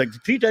 minutes. It's like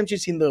 3 times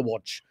she's seen the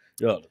watch.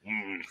 Yeah.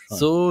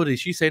 So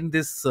Rishi sent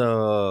this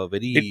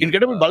very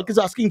Incredible Bulk is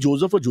asking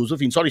Joseph or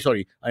Josephine.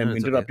 Sorry. I am No,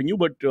 it's interrupting you,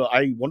 but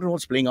I want to know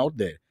what's playing out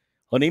there.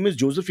 Her name is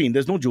Josephine.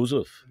 There's no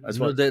Joseph. As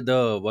no, well.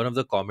 the one of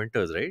the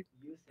commenters, right?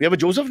 We have a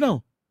Joseph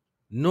now.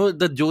 No,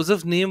 the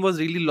Joseph name was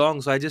really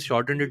long, so I just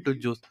shortened it to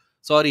Joseph.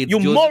 Sorry, it's You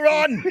Josephine.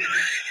 moron!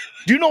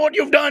 Do you know what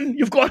you've done?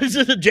 You've caused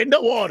this a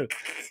gender war.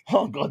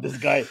 Oh God, this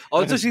guy.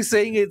 Also, she's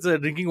saying it's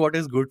drinking water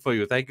is good for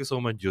you. Thank you so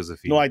much,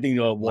 Josephine. No, I think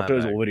water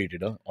is bad.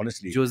 overrated.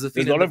 Honestly,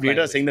 Josephine there's a lot and of the data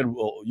flying saying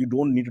that you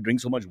don't need to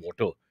drink so much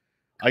water.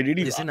 I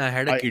really Listen, I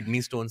had a I- kidney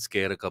stone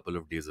scare a couple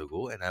of days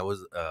ago, and I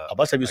was.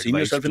 Abbas, have you seen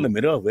advised yourself in to- the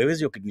mirror? Where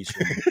is your kidney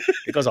stone?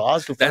 Because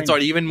ours to find. That's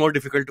not even more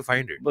difficult to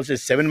find it. But a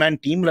 7-man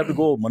team will have to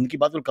go. Mann Ki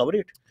Baat will cover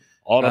it.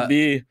 और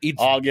अभी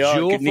It's आ गया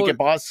Joe kidney for के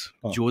पास.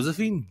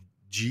 Josephine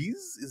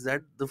G's? Is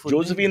that the full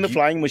Josephine name? the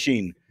flying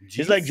machine.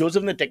 She's like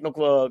Joseph in the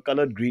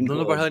techno-colored green.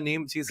 No, but her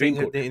name, she's saying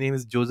green her name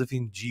is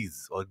Josephine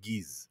G's or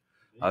Geese.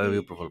 How do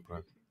you prefer?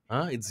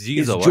 Huh? It's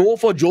G's It's or what? Joe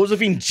for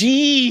Josephine.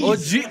 Jeez. Oh,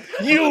 G.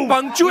 You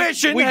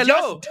Punctuation. we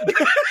Hello.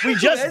 we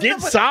just Where's did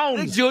the-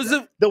 sounds.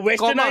 Joseph. The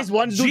westernized comma,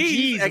 ones do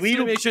G's, G's. We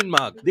do, exclamation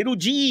mark. they do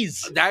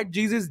G's. That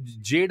G's is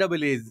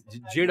J-double-A.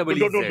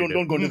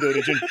 Don't go into the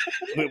origin.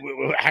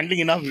 We're handling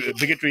enough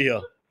bigotry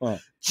here.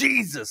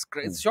 Jesus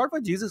Christ. Short for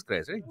Jesus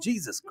Christ, right?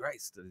 Jesus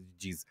Christ.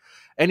 Jeez.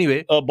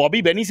 Anyway.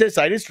 Bobby Benny says,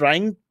 Cyrus,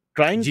 trying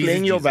Jesus,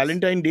 playing your Jesus.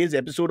 Valentine Days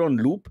episode on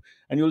loop,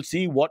 and you'll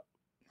see what.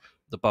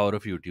 The power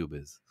of YouTube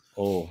is.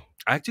 Oh,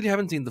 I actually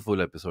haven't seen the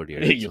full episode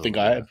yet. you so, think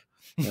I have?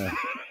 Yeah.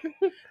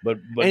 But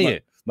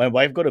Anyway. my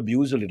wife got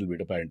abused a little bit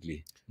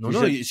apparently.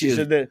 She is.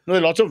 said there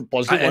are lots of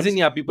positive As ones. in,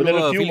 yeah, people But there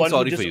were are a few feeling ones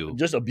sorry who for you.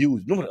 just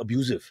abused. No, but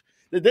abusive.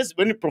 There's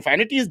when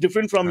profanity is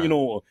different from the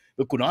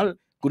Kunal.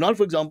 Kunal,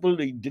 for example,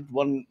 they did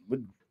one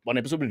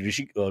episode with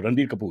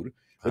Ranbir Kapoor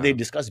where they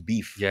discussed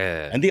beef.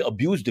 Yeah. And they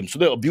abused him. So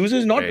the abuse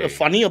is not a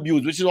funny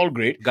abuse, which is all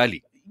great.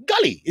 Gali.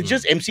 It's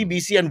just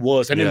MCBC and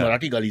worse, and in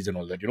Marathi galis and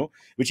all that,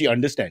 which he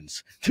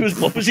understands. He was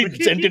purposely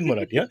sent in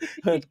Marathi,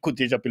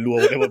 Kuteja Pillu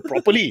or whatever,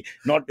 properly,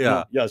 not,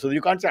 so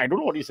you can't say, I don't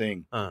know what he's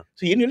saying. So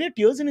he nearly had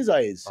tears in his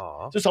eyes.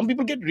 So some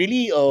people get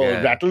really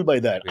rattled by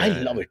that. I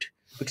love it.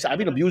 Because I've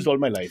been abused all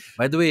my life.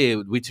 By the way,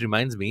 which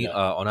reminds me,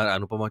 on our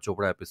Anupama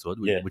Chopra episode,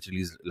 which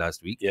released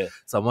last week,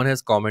 someone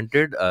has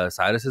commented,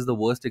 Cyrus is the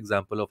worst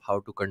example of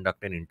how to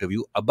conduct an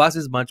interview. Abbas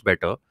is much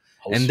better.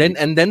 And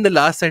then the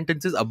last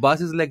sentence is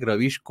Abbas is like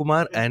Ravish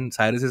Kumar and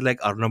Cyrus is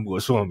like Arnab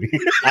Goswami.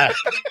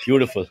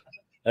 Beautiful.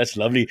 That's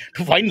lovely.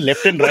 To find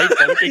left and right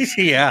politics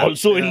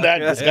also in that.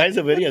 This guy is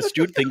a very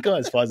astute thinker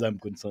as far as I'm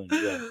concerned.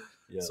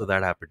 So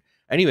that happened.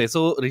 Anyway,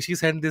 so Rishi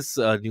sent this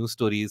news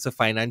story. It's a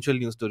financial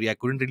news story. I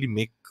couldn't really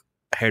make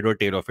head or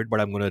tail of it,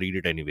 but I'm going to read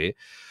it anyway.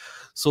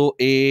 So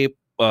a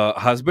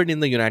husband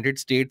in the United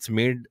States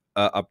made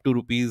up to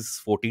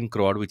rupees 14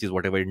 crore, which is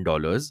whatever in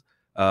dollars,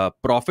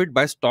 profit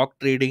by stock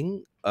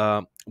trading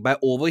by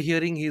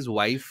overhearing his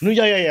wife. No,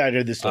 I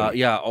read this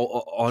story.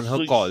 On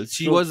her calls.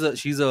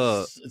 She's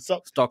a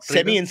stock trader.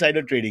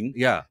 Semi-insider trading.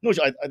 Yeah. No,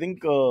 I think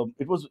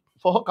it was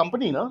for her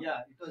company, no?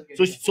 Yeah, it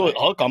was. So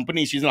her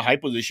company, she's in a high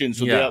position.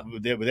 So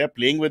they're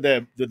playing with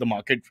the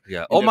market.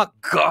 Yeah. Oh my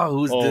God,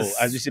 who's this?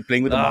 As you say,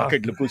 playing with the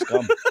market. Look who's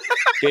come.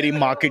 Teri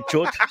market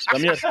chot.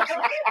 Come here.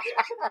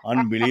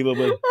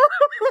 Unbelievable.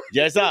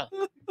 Jaisa.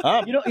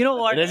 Huh? You know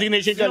what?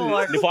 Resignation ka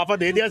lifafa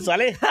de diya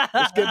sale.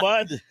 Uske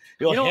baad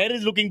your hair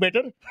is looking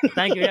better.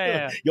 Thank you.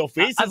 Yeah. Your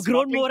face I've is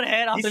grown sparkling. more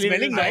hair after He's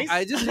smelling nice.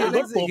 I just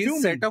realized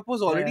his setup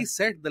was already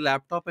set, the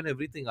laptop and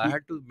everything. I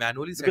had to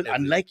manually set it. Because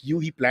unlike you,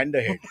 he planned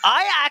ahead.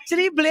 I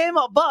actually blame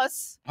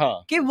Abbas.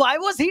 Okay, why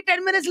was he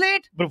 10 minutes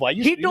late? But why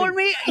you He told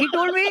me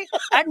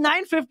at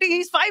 9:50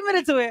 he's 5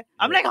 minutes away.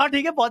 I'm like, haan,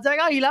 theek hai, pahunch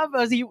jayega. He'll have,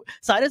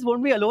 Cyrus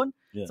won't be alone.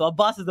 So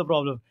Abbas is the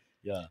problem.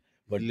 Yeah.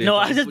 But no,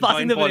 I was just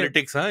passing the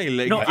politics, huh?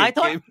 No, I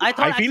thought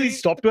I feel he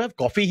stopped to have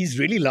coffee. He's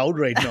really loud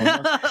right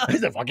now.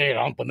 He's like, okay,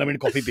 around 15 minute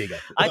coffee pega.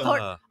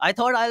 I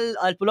thought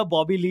I'll pull up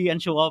Bobby Lee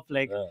and show up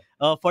like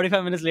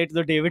 45 minutes late to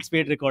the David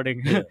Spade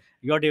recording.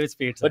 Your David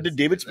Spade. But did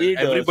David Spade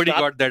everybody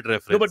got that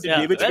reference. No, but did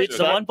David Spade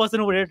the one person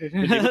who waited.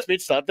 Did David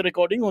Spade start the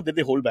recording or did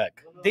they hold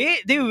back?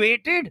 They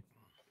waited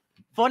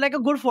for like a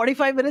good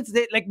 45 minutes.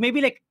 They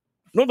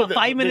No, but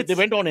 5 minutes. They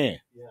went on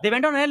air. They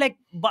went on air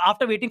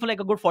after waiting for like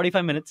a good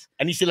 45 minutes.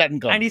 And he still hadn't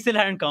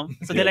come.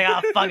 So they're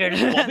like, fuck it.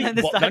 And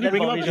they started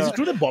is it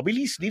true that Bobby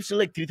Lee sleeps till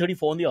like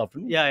 3:34 in the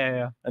afternoon?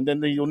 Yeah. And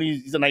then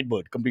he's a night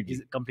bird completely.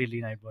 He's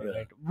completely night bird,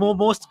 right?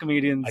 Most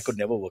comedians. I could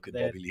never work with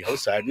Bobby Lee. How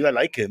sad. Because I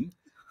like him,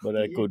 but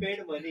I could.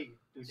 Paid money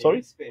to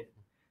Sorry?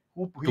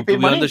 To be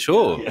on the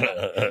show.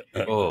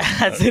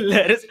 That's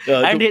hilarious.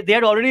 And they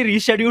had already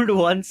rescheduled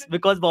once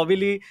because Bobby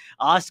Lee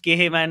asked, okay,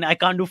 hey man, I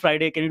can't do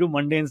Friday. Can you do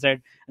Monday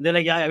instead? And they're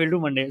like, yeah, I will do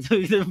Monday. So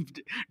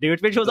David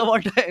Spade shows up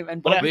on time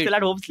and Bobby's still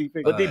at home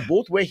sleeping. But they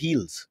both wear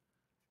heels.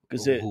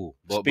 Because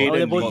Spade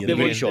and Lee, they're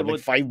very short,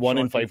 like 5'1"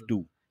 and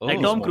 5'2".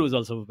 Like Tom Cruise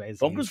also wears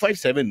Tom Cruise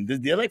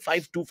 5'7". They're like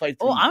 5'2", 5'3".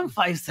 Oh, I'm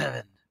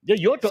 5'7". Yeah,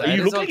 you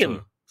look like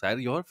him.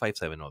 Cyrus, you're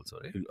 5'7" also,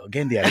 right?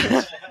 Again, the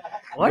arrogance.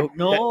 What?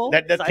 No.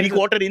 That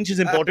 3/4 inch is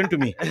important to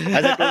me.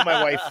 As I told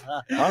my wife.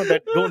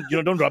 That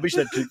don't rubbish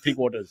that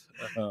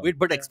 3/4. Wait,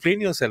 but explain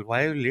yourself.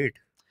 Why are you late?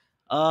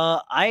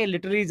 I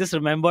literally just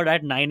remembered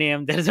at 9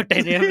 a.m. there is a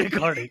 10 a.m.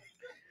 recording.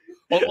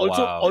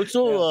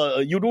 Also,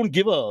 you don't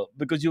give a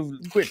because you've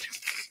quit.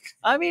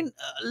 I mean,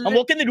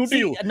 what can they do to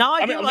you? Now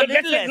I give a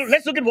little less.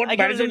 Let's look at what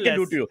management can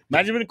do to you.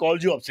 Management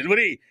calls you up.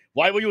 Silvery,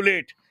 why were you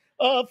late?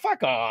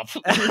 Fuck off.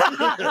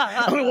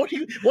 I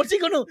mean, what's he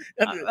going to...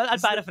 I'll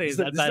paraphrase.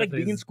 It's like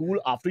being in school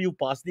after you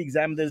pass the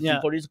exam, there's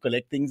people to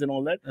collect things and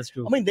all that. That's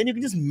true. I mean, then you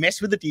can just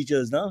mess with the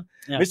teachers, no?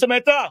 Yeah. Mr.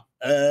 Mehta,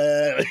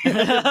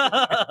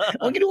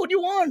 you can do what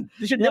you want.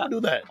 You should never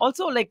do that.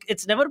 Also, like,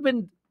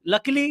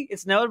 luckily,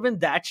 it's never been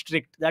that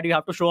strict that you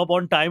have to show up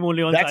on time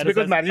only on That's Cyrus.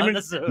 because management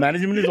is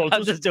also...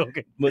 I'm just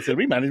joking. But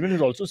Silvery, management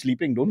is also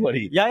sleeping, don't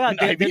worry. Yeah,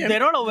 they're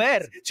not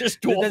aware.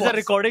 Just two There's a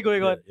recording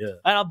going on. Yeah.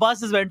 And Abbas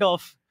just went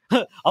off.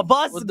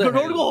 Abbas, What the don't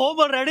hell? go home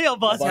already,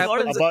 Abbas.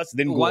 Abbas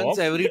didn't go Once off.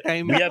 every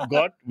time.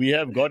 We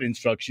have got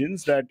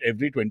instructions that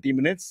every 20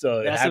 minutes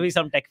There has to be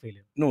some tech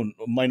failure. no,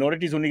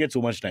 minorities only get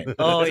so much time.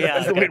 Oh yeah,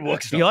 That's the way it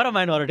works now. You're a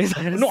minority.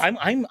 Cyrus. No,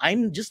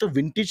 I'm just a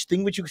vintage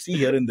thing which you see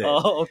here and there.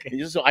 Oh,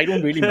 okay. So I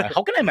don't really matter.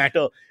 How can I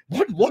matter?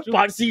 What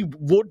Parsi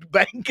vote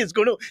bank is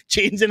going to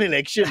change an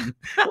election?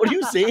 What are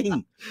you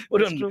saying?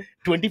 What, That's true.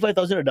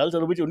 25,000 adults,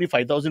 out of which only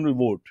 5,000 will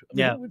vote. I mean,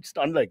 Yeah. It's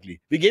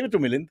unlikely. We gave it to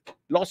Milind.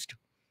 Lost.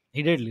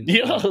 He did lose.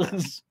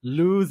 Yeah.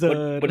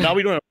 Loser. But now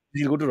we don't have.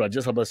 He'll go to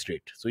Rajya Sabha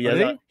straight. So he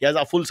has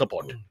our full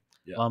support.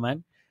 Yeah. Wow,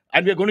 man.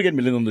 And we are going to get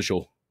Milind on the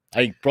show.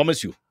 I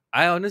promise you.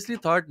 I honestly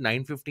thought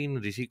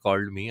 9:15 Rishi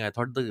called me. I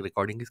thought the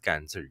recording is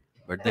cancelled.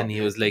 But then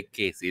he was like,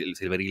 "Okay,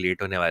 Silvery late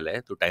होने वाला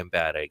है, तो time पे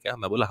आ रहा है क्या?"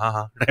 मैं बोला,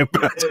 "हाँ, time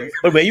पे आ जाएगा."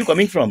 But where are you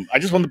coming from? I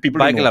just want the people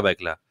to know.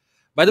 Baikala.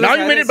 By the way, Now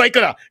you made it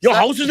Baikala. Your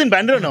house is in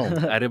Bandra now.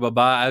 Arey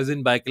Baba, I was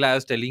in Baikala. I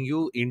was telling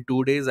you, in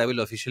 2 days, I will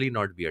officially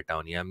not be at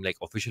town. Yeah, I'm like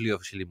officially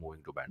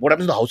moving to Bandra. What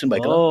happens to the house in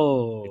Baikala?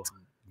 Oh. It's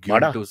given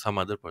Mada? to some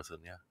other person.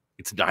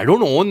 Yeah, I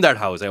don't own that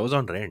house. I was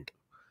on rent.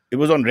 It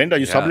was on rent. Are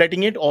you Yeah.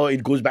 subletting it or it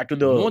goes back to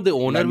the No, the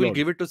owner will landlord?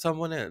 give it to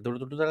someone else, to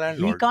the He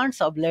landlord. can't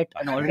sublet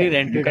an already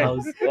rented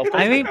house. Of course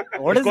I mean, not.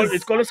 what is It's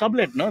this? called a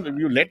sublet, no?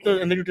 You let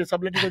and then you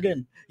sublet it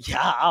again.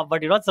 Yeah,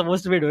 but you're not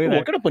supposed to be doing What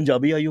that. kind of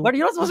Punjabi are you? But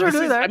you're not supposed to be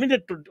doing that. I mean,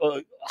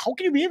 how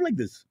can you behave like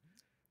this?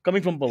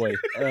 Coming from Powai.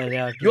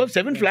 Yeah, You have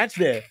 7 flats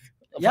there.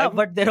 Yeah, 5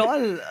 but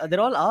they're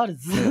all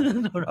ours.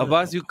 No.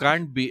 Abbas, you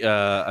can't be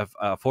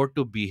afford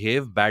to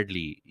behave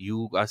badly.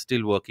 You are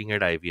still working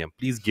at IBM.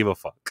 Please give a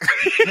fuck.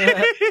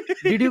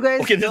 Did you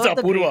guys? Okay, this is know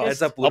the Apurva. greatest-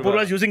 That's Apurva.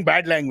 Apurva is using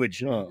bad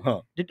language.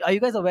 Are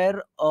you guys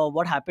aware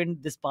what happened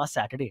this past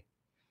Saturday?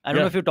 I don't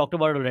Yeah. know if you talked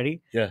about it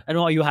already. Yeah. I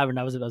know you haven't.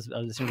 I was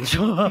listening to the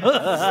show.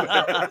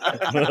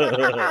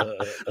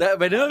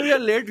 Whenever we are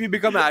late, we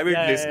become avid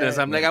Yeah, listeners.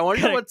 yeah, I'm like, I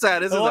wonder what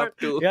Cyrus is up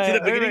to. Yeah, See, the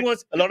yeah, beginning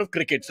was a lot of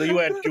cricket, so you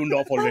were tuned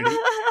off already.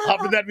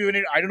 After that, we went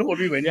in, I don't know what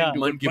we went Yeah. into.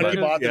 Mann Ki Mann Ki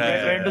Baat. Baat.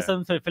 Yeah, Went to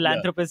some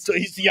philanthropist. So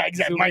he's,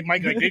 exactly. My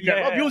great great Yeah,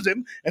 yeah. abuse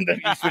him, and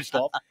then he switched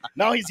off.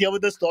 Now he's here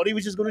with the story,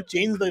 which is going to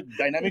change the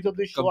dynamics of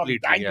this show.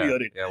 Completely, I'm dying to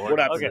hear it. Yeah, What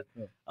happened?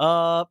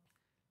 Okay.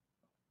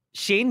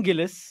 Shane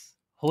Gillis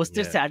hosted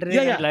Yeah. Saturday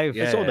Yeah, Night yeah. Live.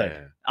 I saw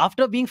that.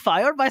 After being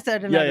fired by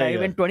Saturday Night Yeah, Live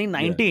yeah. in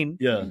 2019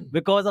 Yeah.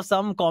 because of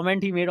some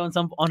comment he made on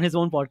his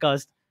own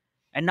podcast,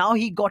 and now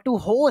he got to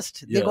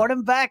host. They Yeah. got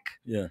him back.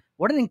 Yeah.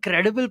 What an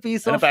incredible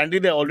piece And of apparently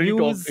they already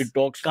news,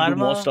 talks to do karma.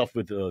 more stuff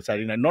with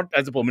Saturday Night, not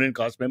as a permanent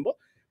cast member,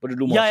 but to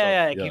do more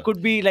yeah. stuff. He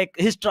could be like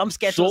his Trump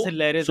sketch was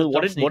hilarious. So with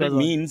what Trump it sneakers on.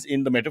 means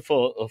in the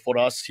metaphor for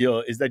us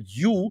here is that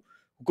you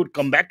could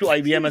come back to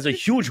IBM as a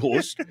huge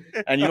host,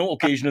 and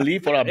occasionally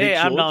for our big Hey,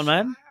 shows. I'm down,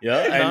 man. Yeah,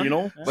 and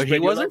But spread he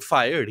your wasn't love.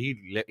 fired.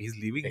 He's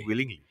leaving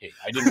willingly. Hey,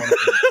 I didn't want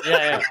to.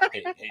 Yeah.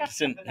 Hey,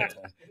 listen,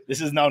 this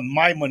is now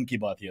my Mann Ki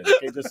Baat here.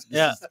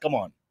 Okay, come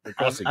on, we're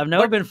crossing. I've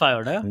never been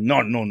fired. Huh?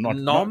 No,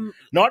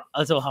 not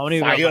Also, how many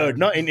fired.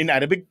 No, in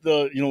Arabic,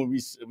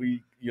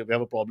 we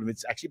have a problem.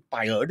 It's actually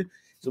fired,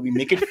 so we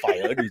make it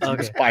fired. It's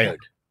Okay. inspired.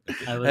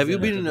 Have you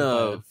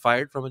been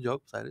fired from a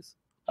job, Cyrus?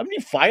 I've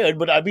been fired,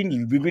 but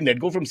we've been let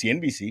go from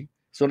CNBC.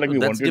 So like No, we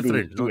that's wanted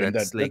different. to No, end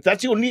that's that. like-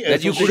 That's the only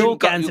That you couldn't-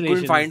 couldn't, you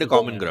couldn't find a cancellation.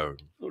 common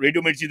ground.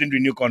 Radio mates didn't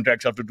renew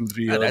contracts after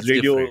 2-3 years. That's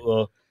Radio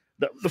different.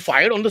 the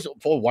fired on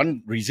for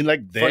one reason,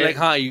 like For there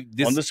like,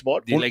 this on the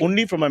spot, they like-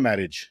 only from my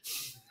marriage.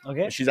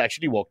 Okay. She's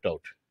actually walked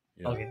out.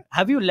 Yeah. Okay.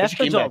 Have you left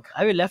she a came job? back.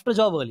 Have you left a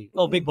job early?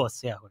 Oh, big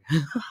boss. Yeah.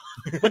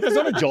 But that's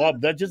not a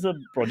job. That's just a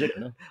project.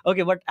 No?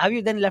 Okay, but have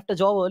you then left a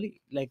job early,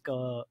 like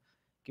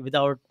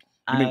without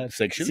You mean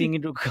sexually? seeing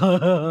into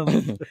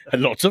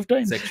Lots of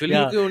times. sexually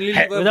Yeah. you can only leave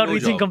a without blowjob.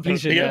 reaching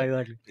completion? Yeah. Yeah,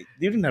 exactly.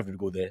 You didn't have to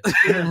go there.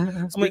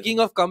 Speaking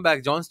of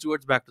comeback, Jon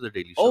Stewart's back to the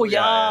Daily Show. Oh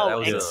yeah, that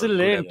was a good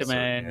excellent episode,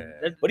 man. yeah.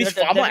 That- But he's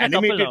that- far more they're in a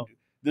couple animated. now.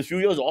 This few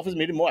years off has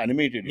made him more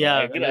animated. Yeah,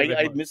 I a little bit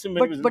I more. miss him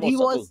when But he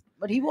more was. subtle.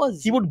 But he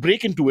was. He would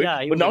break into it.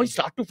 Yeah, he but now would. he's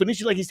start to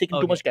finish like he's taking too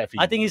Okay. much caffeine.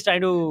 I think he's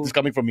trying to. This is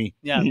coming from me.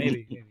 Yeah,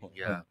 maybe.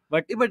 Yeah.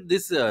 But But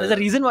this there's a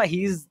reason why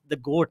he's the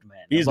goat,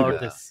 man. He's the about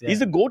goat. this. Yeah. He's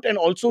the goat, and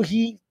also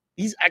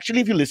he's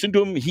actually, if you listen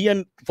to him, he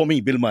and for me,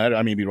 Bill Maher,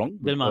 I may be wrong.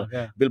 Bill Maher.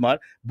 Yeah. Bill Maher,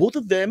 both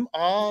of them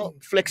are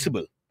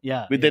flexible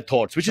Yeah. with their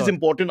thoughts, which is Sure.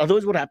 important.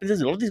 Otherwise, what happens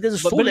is a lot of these guys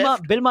are But so Bill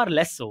left. Maher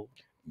less so.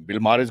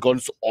 Bill Maher has gone,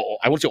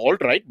 I won't say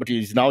alt-right, but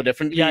he's now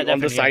definitely on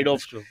the side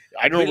of,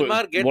 I don't Bill know,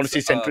 Maher you want to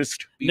gets, say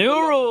centrist. New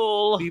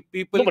rule.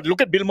 People, No, but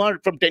look at Bill Maher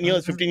from 10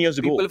 years, 15 years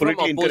ago. people from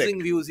Politically incorrect.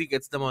 opposing views, he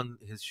gets them on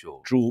his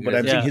show. True, but Yes.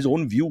 I'm saying Yeah. his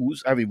own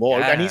views have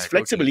evolved, and he's Yeah,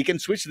 flexible. totally. He can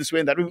switch this way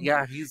and that way.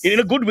 Yeah, he's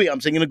In a good way,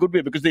 I'm saying in a good way,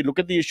 because they look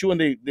at the issue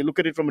and they look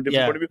at it from a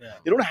different point of view.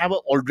 They don't have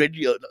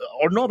already.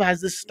 Ornob has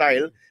this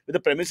style where the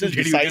premise is Did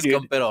you just decided.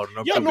 compare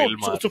Ornob Yeah, to no. Bill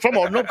Maher? So from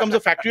Ornob comes a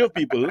factory of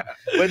people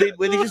where they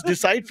just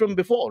decide from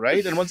before,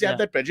 right? And once they have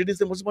Yeah. that prejudice,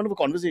 then what's the point of a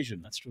conversation?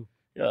 That's true.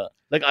 Yeah,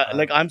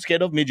 like I'm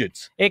scared of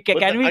midgets. Hey, But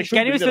can I we should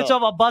bring that switch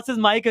up. off Abbas's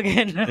mic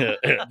again?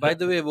 By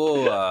the way,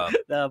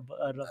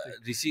 The,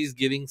 Rishi is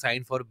giving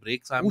sign for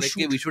break. So I'm Oh, like,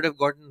 hey, shoot. we should have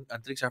gotten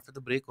Antariksh after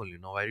the break only.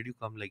 No, why did you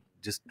come like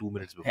just 2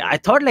 minutes before? I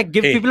thought like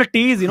give Hey. people a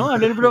tease, a little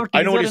bit of a teaser.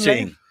 I know what you're in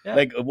saying. life. Yeah.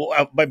 Like,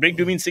 by break,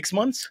 do you mean 6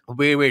 months?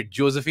 Wait.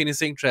 Josephine is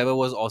saying Trevor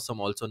was awesome.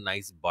 Also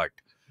nice butt.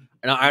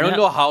 And I don't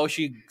know how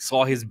she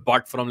saw his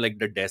butt from like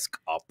the desk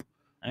up.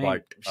 I mean,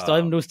 But she saw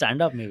him do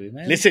stand up, maybe.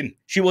 Man. Listen,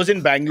 she was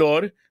in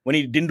Bangalore when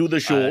he didn't do the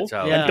show and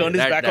turned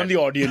his back on the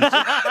audience.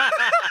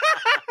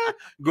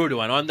 Good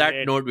one. On that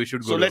Great. note, we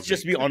should go. So let's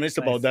just be honest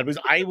about that,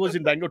 because I was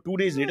in Bangalore 2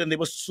 days later and they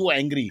were so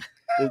angry.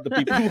 The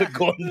people who had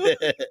gone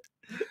there.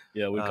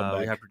 Yeah, we'll come back.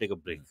 We have to take a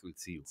break. We'll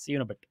see you. See you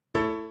in a bit.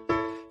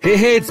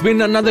 Hey, it's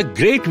been another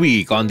great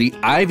week on the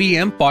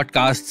IVM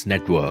Podcasts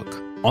Network.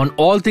 On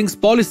All Things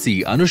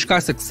Policy, Anushka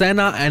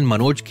Saxena and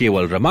Manoj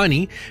Kewal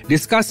Ramani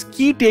discuss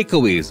key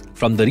takeaways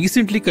from the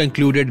recently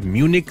concluded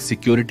Munich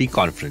Security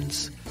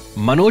Conference.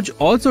 Manoj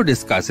also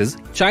discusses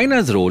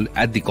China's role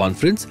at the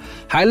conference,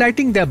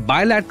 highlighting their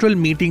bilateral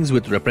meetings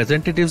with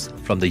representatives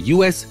from the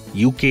US,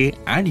 UK,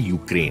 and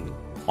Ukraine.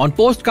 On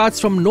Postcards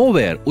from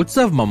Nowhere,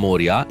 Utsav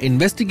Mamoria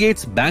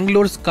investigates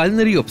Bangalore's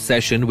culinary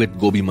obsession with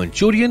gobi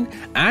Manchurian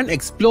and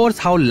explores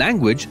how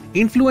language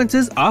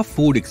influences our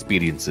food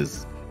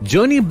experiences.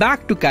 Journey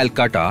back to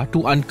Calcutta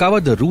to uncover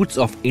the roots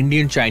of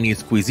Indian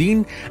Chinese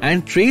cuisine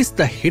and trace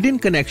the hidden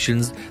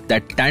connections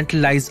that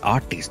tantalize our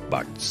taste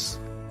buds.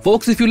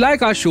 Folks, if you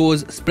like our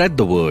shows, spread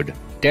the word.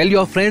 Tell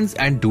your friends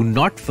and do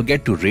not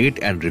forget to rate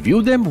and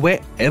review them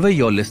wherever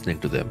you're listening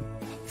to them.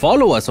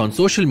 Follow us on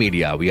social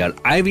media. We are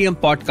IVM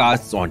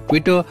Podcasts on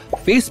Twitter,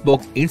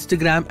 Facebook,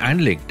 Instagram, and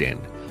LinkedIn.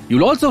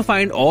 You'll also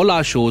find all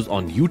our shows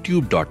on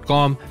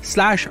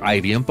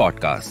youtube.com/IVM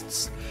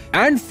Podcasts.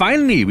 And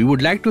finally, we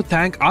would like to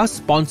thank our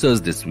sponsors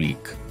this week: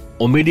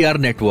 Omidyar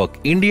Network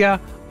India,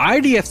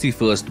 IDFC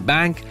First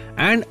Bank,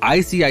 and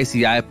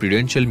ICICI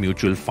Prudential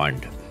Mutual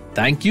Fund.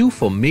 Thank you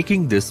for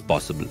making this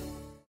possible.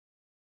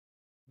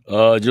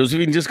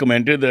 Josephine just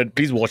commented that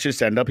please watch his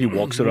stand-up. He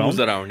walks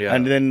around. Yeah.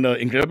 And then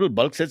Incredible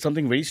Bulk said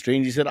something very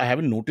strange. He said, I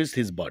haven't noticed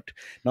his butt.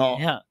 Now,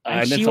 Yeah.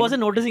 and And she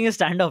wasn't noticing his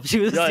stand-up. She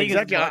was seeing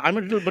exactly. his butt. I'm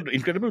a little, but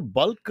Incredible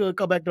Bulk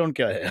ka background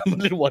kya hai? I'm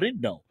a little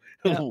worried now.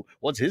 Yeah.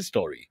 What's his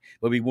story?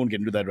 But we won't get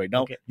into that right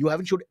now. Okay. You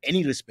haven't showed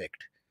any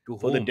respect To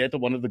for the whom? death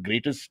of one of the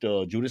greatest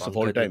jurists of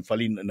all Pankaj- time,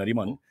 Fali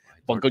Nariman. Oh, I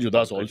thought Pankaj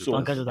Udas also.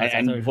 Pankaj Udas,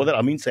 And that's before that,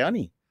 Amin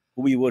Sayani,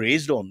 who we were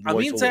raised on.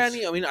 Amin voiceovers.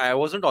 Sayani, I mean, I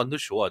wasn't on the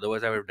show.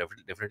 Otherwise, I would have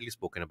definitely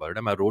spoken about it.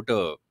 I wrote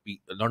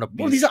not a piece.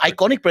 Well, these are but-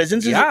 iconic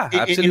presences Yeah, in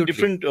absolutely.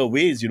 different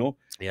ways, you know.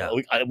 Yeah,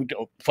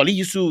 Fali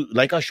used to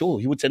like our show.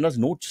 He would send us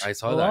notes. I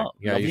saw Oh, that. wow.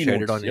 Yeah, Lovely you shared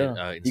notes, it on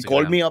yeah. Instagram. He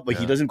called me up, but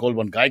he Yeah. doesn't call.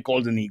 One guy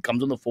calls and he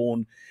comes on the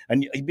phone,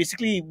 and he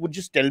basically would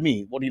just tell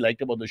me what he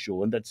liked about the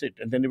show, and that's it.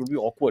 And then it would be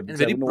awkward. And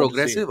because I very wouldn't know what to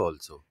say. progressive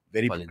also.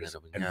 Very Fali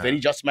progressive, Nariman, and yeah. very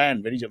just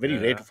man. Very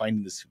rare Yeah. to find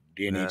in this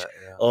day and age.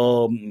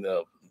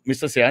 Yeah.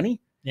 Mr. Sayani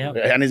Yeah.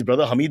 and his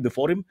brother Hamid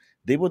before him,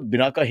 they were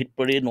Binaka Hit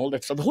Parade and all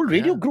that stuff. The whole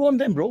radio Yeah. grew on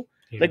them, bro.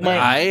 Like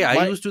I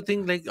my- used to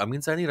think like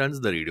Amin Sayani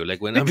runs the radio.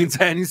 Like when Amin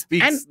Sayani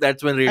speaks, And-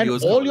 that's when And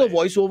radios. all come your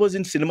alive. voiceovers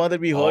in cinema that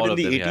we heard All in of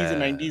the them, 80s yeah,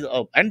 and yeah,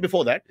 90s and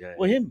before that Yeah,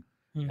 were him.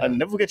 Hmm. I'll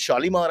never forget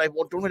Shalimar. I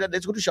told my dad,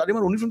 let's go to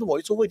Shalimar only from the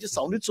voiceover. It just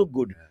sounded so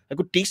good. Yeah. I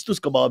could taste those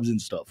kebabs and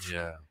stuff.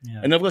 Yeah.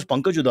 And of course,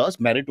 Pankaj Udas,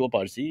 married to a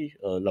Parsi,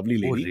 lovely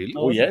lady. Oh, really?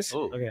 Oh, yes.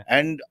 Oh. Okay.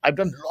 And I've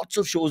done lots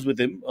of shows with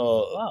him,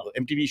 Wow.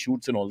 MTV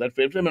shoots and all that.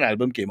 Every time an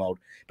album came out,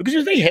 because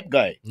he's a very hip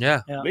guy.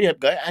 Yeah. Yeah. Very hip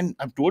guy. And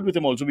I've toured with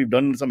him also. We've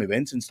done some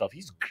events and stuff.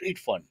 He's great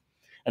fun.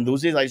 And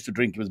those days I used to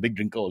drink. He was a big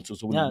drinker also.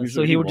 So, Yeah. we used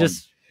So to he really would bond.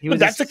 just. He But would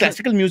that's a just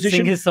classical musician.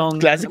 sing his song.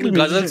 Classical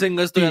Ghazal musician.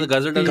 singers, to Ghazal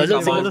doesn't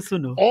Ghazal come out.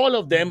 Suno. All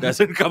of them,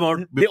 Doesn't come out.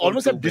 they before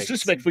almost two have breaks.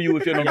 disrespect for you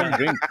if you're not going to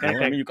drink. You know?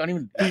 I mean, you can't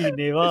even.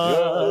 पीने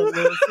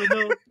वालों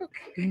सुनो,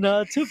 ना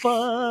छुपा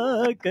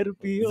कर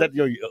पियो. Is that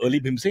your early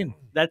Bhimsen?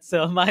 That's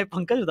my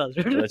Pankaj Udas.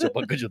 That's your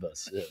Pankaj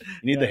Udas. Yeah.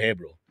 You need the hair,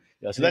 bro.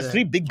 Yeah, so that's Yeah.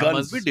 three big It guns.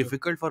 must be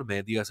difficult for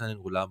Mehdi Hasan and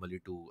Ghulam Ali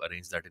to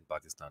arrange that in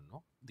Pakistan,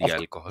 no? The Of-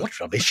 alcohol. What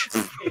rubbish?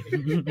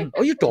 What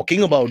are you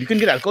talking about? You can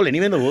get alcohol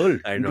anywhere in the world,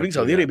 I know, including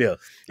true, Saudi yeah. Arabia.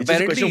 It's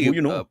just a question of who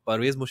you know.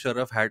 Parvez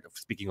Musharraf had,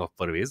 speaking of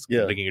Parvez,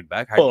 Yeah. bringing it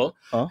back, Huh?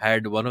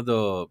 had one of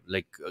the,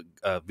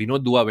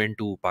 Vinod Dua went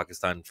to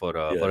Pakistan for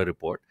a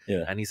report.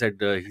 Yeah. And he said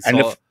he And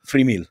saw, a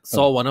free meal.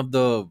 saw one of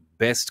the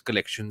best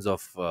collections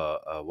of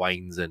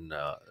wines and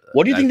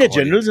What do you think their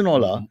alcohol in generals and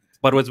all are?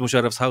 Parvez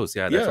Musharraf's house.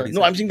 Yeah, that's Yeah, what he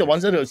no, said. I'm saying the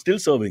ones that are still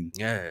serving.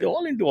 Yeah, They're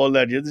all into all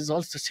that. Yeah, this is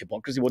all just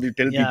hypocrisy. What you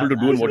tell Yeah, people to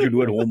do and what you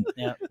do at home.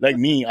 Yeah. Like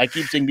me, I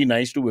keep saying be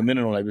nice to women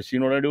and all. I've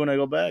seen what I do when I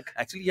go back.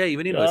 Actually, yeah,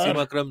 even in Yeah.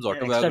 Wasim Akram's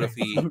extra.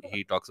 autobiography,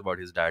 he talks about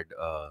his dad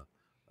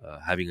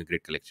having a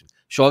great collection.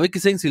 Shavik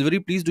is saying, Silvery,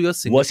 please do your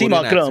Wasim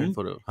Singaporean Akram accent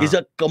for He's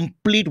a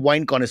complete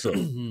wine connoisseur.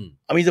 Hmm.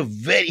 I mean,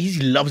 he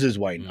loves his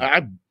wine. Mm.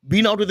 I've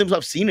been out with him, so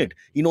I've seen it.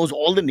 He knows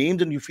all the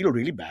names, and you feel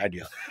really bad.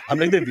 Yeah, I'm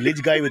like the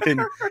village guy with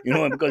him,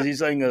 because he's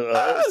saying,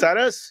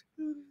 Cyrus,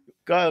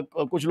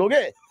 kuch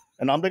loge?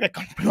 And I'm like, I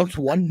can't pronounce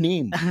one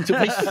name. So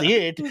if I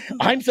say it,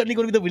 I'm suddenly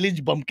going to be the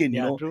village bumpkin,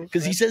 Yeah, true.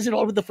 because he says it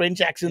all with the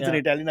French accents and Yeah.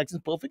 Italian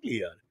accents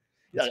perfectly.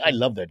 Yeah, I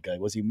love that guy.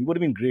 He would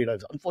have been great.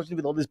 Unfortunately,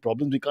 with all these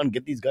problems, we can't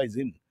get these guys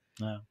in.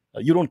 Yeah.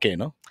 You don't care,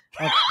 no?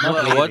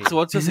 Not really.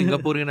 What's your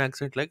Singaporean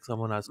accent like?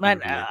 Someone asked Man,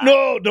 me. today.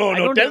 No.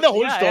 don't Tell know. the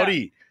whole Yeah,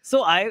 story.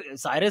 So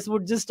Cyrus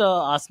would just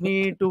ask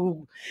me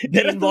to be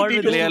There are involved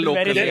with 32 Play a this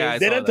local, very yeah, I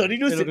There saw are that.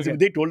 32. Local.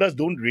 They told us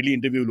don't really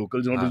interview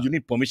locals. You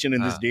need permission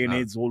in this day and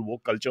age. It's whole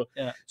woke culture.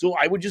 Yeah. So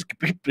I would just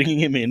keep bringing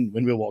him in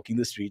when we're walking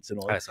the streets and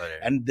all. I saw it.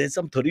 And there's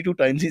some 32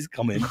 times he's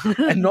come in,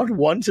 and not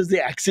once has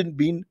the accent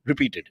been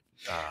repeated.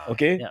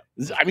 Okay, Yeah.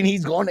 I mean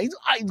he's gone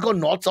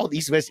north, south,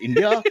 east, west,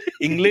 India,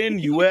 England,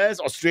 US,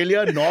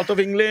 Australia, north of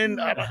England,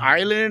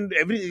 Ireland,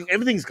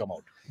 everything's come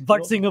out.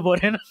 But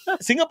Singaporean.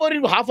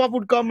 Singaporean half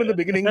would come in the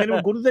beginning, then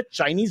we'll go to the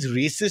Chinese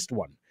racist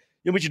one,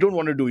 which you don't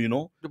want to do,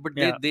 No, but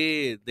Yeah.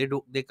 they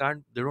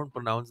don't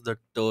pronounce the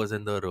t's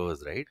and the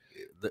r's, right?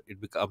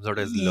 It becomes out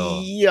as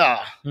lo. Yeah,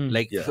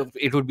 Like Yeah. so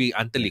it would be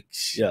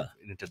Antariksh Yeah.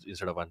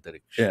 instead of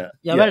Antariksh. yeah.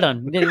 Yeah, well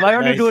done. Why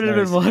don't you do a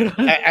little bit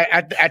more?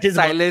 At his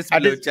Silas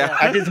at his, Blocha.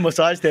 at his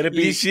massage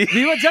therapy,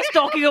 We were just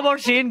talking about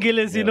Shane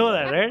Gillis, you know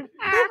that, right?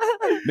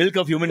 milk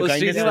of human So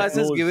kindness. Srinivas has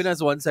flows. given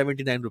us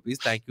 179 rupees.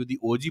 Thank you. The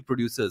OG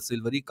producers,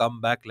 Silvery, come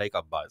back like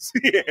Abbas.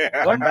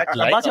 Come back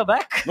like Abbas, you're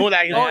back? no,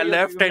 like Oh, no,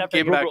 left and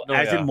came back. No,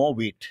 as yeah. in more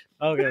weight.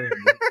 Okay.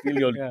 Feel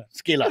your Yeah.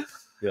 scale up.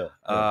 Yeah.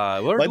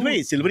 What By do- the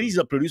way, Silvery is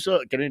a producer.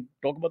 Can I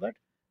talk about that?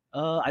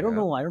 I don't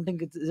know. I don't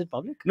think is it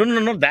public? No,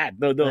 not that.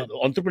 The Right.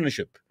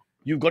 entrepreneurship.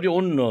 You've got your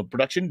own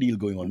production deal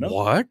going on now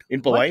What?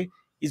 in Powai.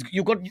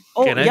 You got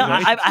Oh, Can I yeah.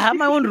 join? I have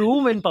my own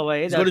room in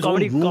Powai. He's got his own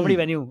room. Comedy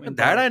venue. in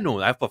That Powai. I know.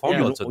 I've performed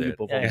Yeah. also Oh, you there.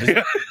 perform.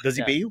 Yeah. Does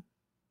he Yeah. pay you?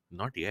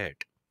 Not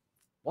yet.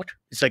 What?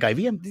 It's like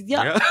IVM.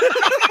 Yeah.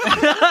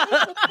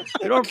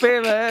 You don't pay,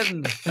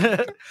 man.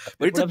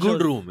 But it's a I'm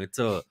good sure-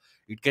 room.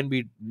 It can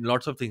be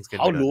lots of things can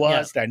How be done. low are Yeah.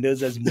 our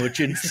standards as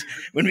merchants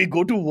when we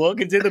go to work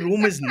and say the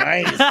room is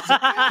nice.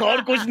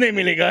 और कुछ नहीं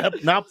मिलेगा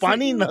ना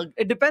पानी ना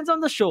It depends on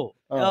the show.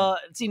 Oh.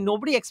 See,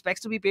 nobody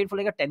expects to be paid for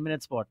like a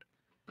 10-minute spot.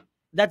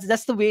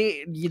 That's the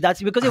way.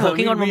 That's because you're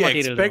working I on mean, more we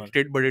material. expect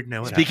it, but it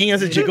never Speaking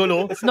as a gigolo,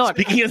 It's not.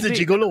 Speaking as a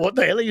See- gigolo, what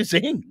the hell are you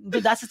saying? So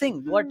that's the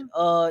thing.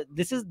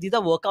 These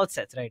are workout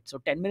sets, right? So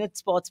 10-minute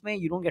spots,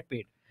 you don't get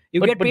paid. You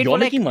But get paid you're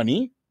for making money.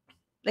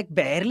 like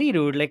barely,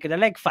 dude. Like there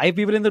are like 5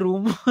 people in the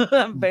room.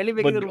 I'm barely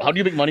making the But room. how do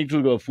you make money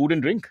through food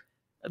and drink?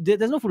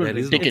 There's no food. There and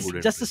is drink. no It's food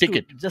and just a drink.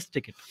 ticket. Just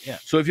ticket. Yeah.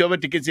 So if you have a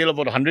ticket sale of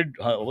about 100,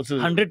 what's the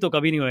 100 तो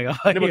कभी नहीं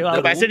होएगा. No, but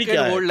capacity Room can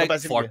क्या है? hold like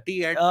Capacity 40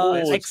 at Oh,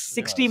 like it's-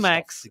 60 yeah,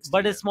 max, 60,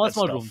 but it's small That's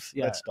tough. rooms.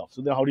 Yeah. That's tough.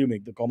 So then how do you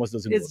make the commerce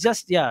doesn't It's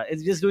work?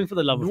 it's just doing for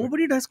the love of it.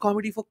 Nobody does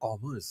comedy for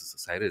commerce,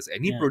 Cyrus.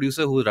 Any Yeah.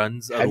 producer who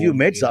runs a Have you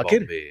room met in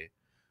Zakir?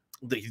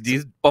 Bombay,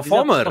 he's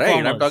performer, right? I'm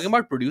performers. talking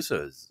about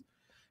producers.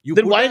 You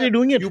Then put why a- are they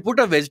doing it? You put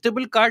a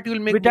vegetable cart, you'll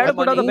make We try more to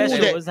put out the money. best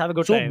Oh, they- shows, have a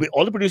good So time.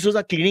 all the producers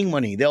are cleaning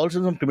money. They're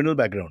also some criminal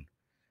background.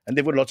 And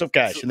they've got lots of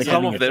cash. and they're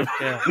Some cleaning of it. them.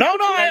 Yeah. No, I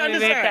Gotta pay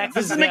understand. taxes,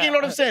 This is making a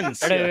lot of sense.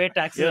 Gotta Yeah. pay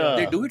taxes. Yeah.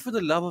 They do it for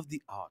the love of the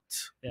art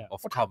Yeah.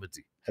 of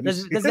comedy. Have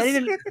you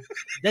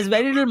There's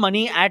very little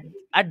money at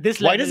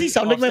this level. Why does he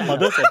sound like my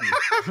mother?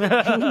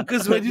 mother?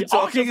 Because when you're The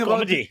art talking of about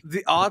comedy.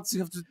 the arts, you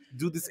have to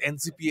do this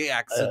NCPA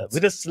accent.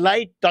 With a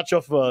slight touch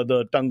of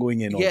the tongue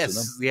going in yes,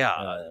 also. yeah.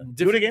 Do it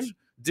Different- again.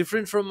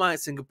 Different from my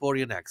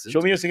Singaporean accent.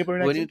 Show me your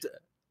Singaporean When accent.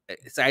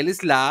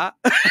 Silas La.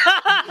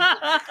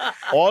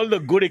 All the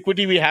good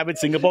equity we have in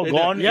Singapore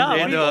gone. Yeah, in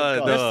one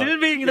podcast. They're still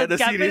being Yeah, the the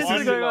campaign is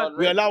series still is going on.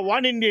 We allow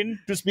one Indian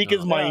to speak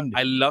his mind.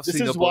 I love This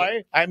Singapore.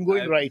 is why I'm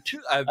going I'm- right.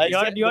 I've I been-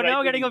 said You're the now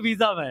right getting a thing.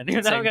 visa, man.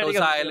 You're now getting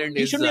Sentosa a Island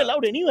He is, shouldn't be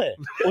allowed anywhere.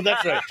 Oh,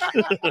 that's right.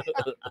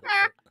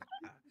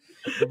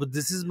 but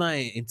this is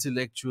my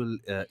intellectual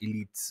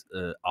elite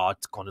art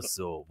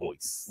connoisseur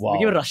voice. Wow.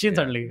 Became Russian Yeah.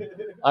 suddenly.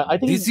 I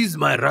think This is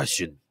my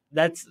Russian.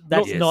 That's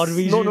Yes.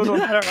 Norwegian. No.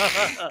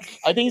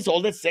 I think it's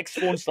all that sex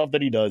phone stuff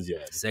that he does. Yeah.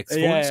 Sex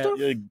Yeah, phone yeah. stuff?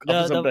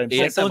 Yeah, sometimes.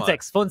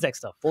 ASMR. phone sex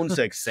stuff. Phone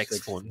sex. Sex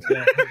phone.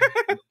 Yeah.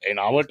 In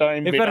our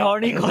time. If beta. you're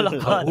horny, call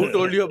up. Who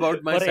told you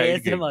about my Or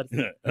side gig? ASMR.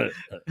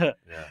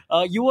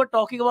 Yeah. You were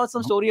talking about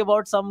some story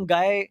about some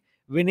guy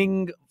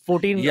winning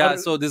 14. Yeah,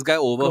 so this guy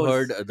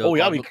overheard the Oh,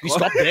 yeah, we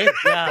stopped there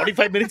Yeah.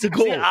 45 minutes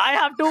ago. See, I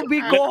have to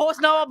be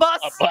co-host now, Abbas.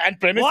 And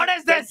premise. What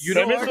is this? You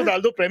premise to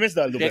डाल दो, premise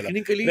डाल दो पहला.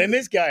 Technically,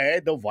 Premise क्या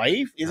है? The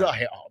wife is a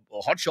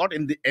hot shot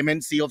in the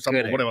MNC of some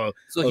Correct. whatever.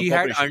 so he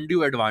had corporation.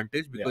 undue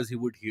advantage because he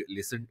would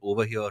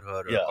overhear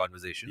her Yeah.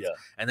 conversations, Yeah.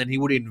 and then he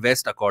would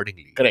invest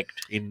accordingly.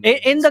 Correct. In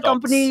the stocks.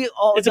 company,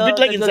 It's a bit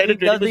like insider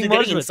trading, that's because being he's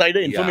merged getting with. insider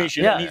Yeah.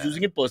 information Yeah. and he's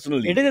using it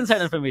personally. It is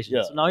inside information.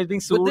 Yeah. So now he's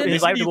being But sued. then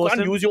His wife Basically, you divorced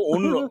can't him. use your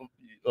own.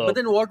 But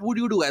then what would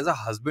you do as a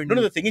husband? No,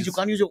 the thing is, you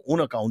can't use your own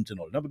accounts and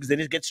all, no? Because then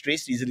it gets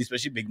traced easily,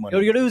 especially big money.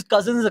 You're going to use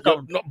cousin's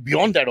account. No,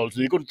 beyond that also,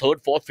 you go to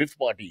third, fourth, fifth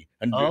party,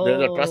 and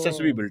the trust has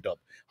to be Oh. built up.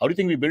 How do you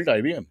think we built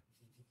IBM?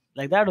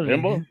 Like that only.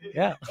 Remember?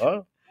 Yeah.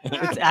 Huh?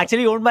 It's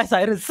actually owned by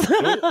Cyrus.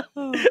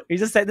 He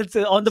just said it's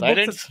on the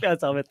Silence. books. Yeah,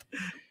 Samit.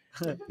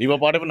 We were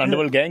part of an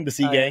underworld gang, the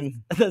C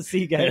gang. The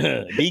C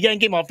guy. D gang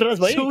came after us,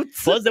 boy. Shoots.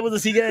 First there was the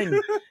C gang.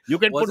 You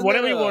can put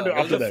whatever you want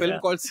after There's a that. film Yeah.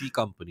 called C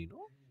Company, no?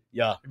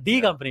 Yeah.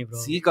 D company, bro.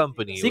 C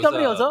Company. C It was,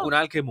 Company also?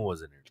 Kunal Khemu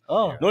was in it.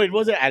 Oh. No, it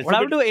was an What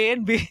happened alphabet. to A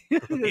and B?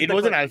 It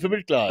was an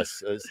alphabet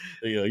class.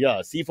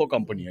 Yeah, C for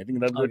company. I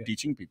think that was Okay.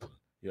 teaching people.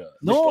 Yeah.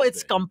 No, Stop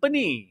it's there.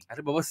 company.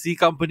 अरे बाबा C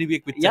company भी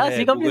एक picture Yeah, है,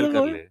 C company Google is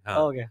कर movie. ले. हाँ.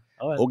 Oh, okay.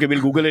 Oh, Okay,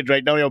 we'll Google it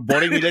right now. You're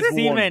boring me. Let's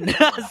move on. Seaman.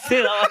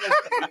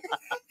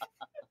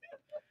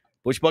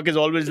 Pushpak is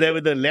always there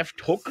with the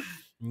left hook.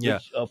 Yeah.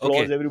 Which applause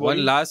Okay. everybody.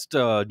 One last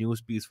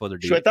news piece for the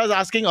day. Shweta's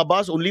asking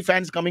Abbas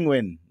OnlyFans coming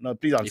when? No,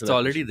 please answer It's that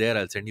already question. there.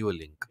 I'll send you a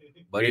link.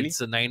 But Really?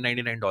 it's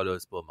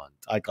 $999 per month.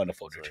 I can't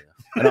afford So, it.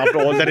 yeah. And after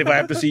all that, if I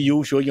have to see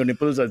you showing your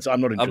nipples, I'm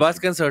not interested. Abbas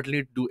can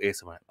certainly do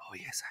ASMR. Oh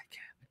yes, I can.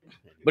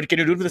 But can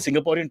you do it with a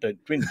Singaporean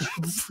twinge?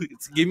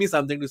 Give me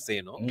something to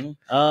say, no?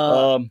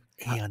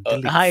 Hey,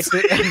 Antariksh.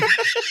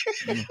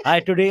 Hi,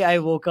 today I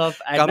woke up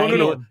at Come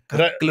 9 on,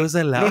 a.m.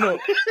 Closer, la. No.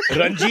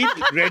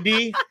 Ranjit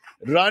Reddy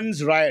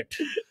runs riot.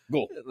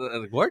 Go.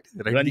 What?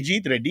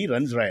 Ranjit Reddy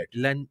runs riot.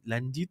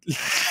 Lanjit.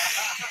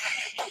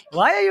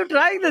 Why are you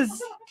trying this?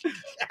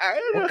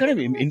 What kind of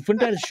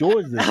infantile show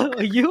is this?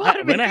 You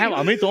are When I have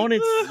Amit on,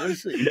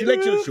 it's an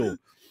intellectual show.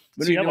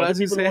 When we have other Srinivas,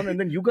 you people say- on, and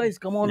then you guys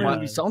come on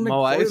and we sound like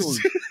my four-year-olds.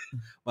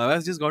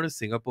 wife's just gone to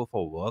Singapore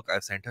for work.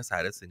 I've sent her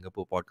Cyrus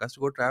Singapore podcast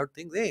to go try out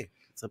things. Hey,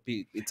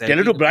 it's Tell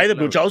her to buy the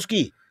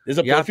Bruchowski. There's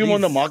a Yeah, perfume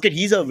on the please. market.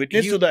 He's a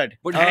witness to that.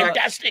 But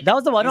Fantastic. That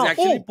was the He's one-off.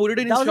 actually Oh, put it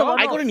in that his was the shop.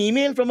 I got an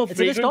email from a It's in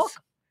the fragrance.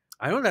 stock?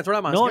 I know, that's what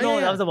I'm asking. No, Yeah,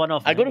 yeah. that was the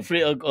one-off. I got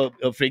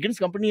a fragrance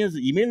company has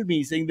emailed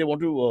me saying they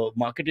want to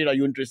market it. Are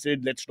you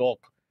interested? Let's talk.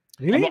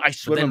 Really? I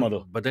swear my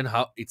mother. But then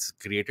how it's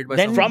created by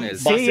Then someone From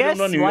else. say yes.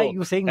 Barcelona, New Why York,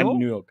 you saying and no?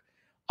 New York.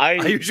 Are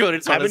you sure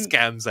it's not a haven't-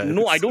 scam, Cyrus?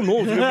 No, I don't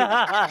know.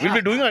 We'll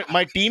be doing.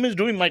 My team is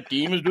doing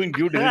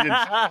due diligence.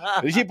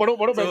 Rishi, pado.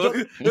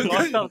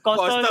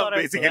 Costa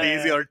is basically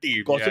is your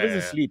team. Costa is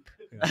asleep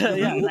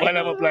Yeah, while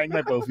I'm applying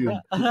my perfume.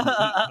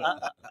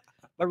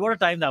 But what a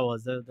time that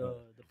was. The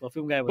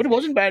perfume guy was. But it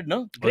wasn't bad,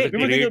 no? Great,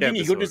 People think you're being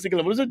episode. egotistical.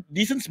 It was a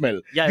decent smell.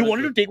 Yeah, it You was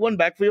wanted good. to take one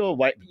back for your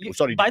wife.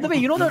 Sorry. By the way,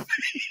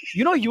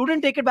 you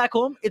didn't take it back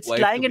home. It's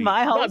Wife lying to in be.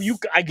 my No, house.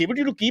 I gave it to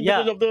you to keep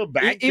Yeah. because of the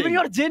bag. Even thing.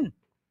 your gin.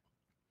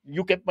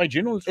 You kept my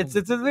gin also. It's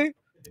with me.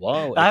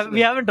 Wow. We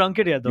haven't drunk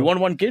it yet, though. You want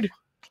one kid?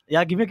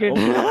 Yeah, give me a kid.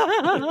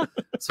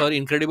 Sorry,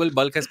 Incredible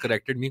Bulk has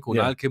corrected me. Kunal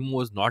Yeah. Kim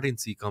was not in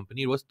C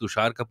Company. It was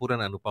Tushar Kapoor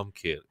and Anupam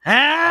Kher.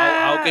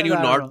 How can you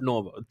not know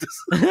about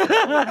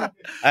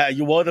this?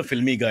 You were the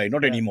filmy guy,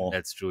 not anymore.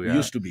 That's true. You Yeah.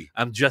 used to be.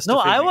 I'm just. No,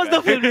 a I filmy was guy.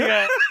 the filming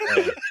guy.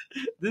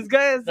 This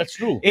guy is That's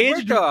true.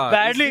 aged But,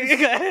 badly.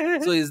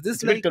 So is this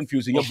It's a bit like?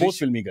 confusing. You're both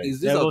filmy guys.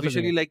 Is this Yeah, both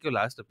officially filmy. like your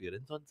last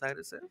appearance on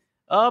Cyrus?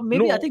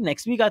 Maybe No. I think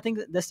next week. I think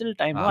there's still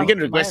time. Ah. no? We can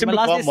request My him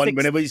to last day come is one 6th.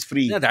 whenever he's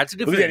free. Yeah, that's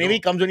different. Because anyway, he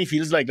no? comes when he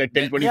feels like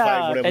 10:25,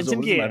 Yeah, whatever. So tension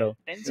it ki doesn't hai. matter.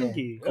 Tension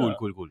ki.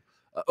 Cool.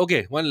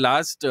 Okay, one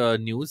last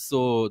news.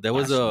 So there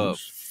was Last a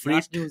news. freight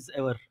Last news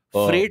ever.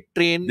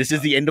 train. This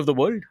is the end of the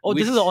world. Oh,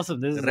 this which is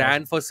awesome. This is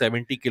ran for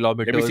 70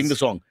 kilometers. Let me sing the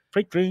song.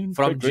 Freight train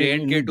From freight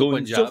train, J&K to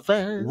going so Punjab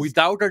fast.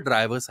 without a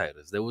driver,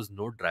 Cyrus. There was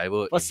no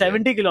driver. for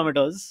 70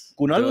 kilometers.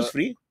 Kunal the- was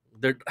free.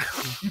 The,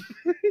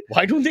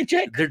 Why don't they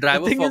check? the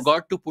driver thing is-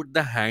 forgot to put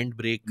the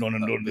handbrake. No,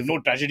 there's no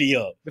tragedy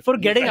here. Before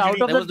getting out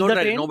Tragedy. of There was no the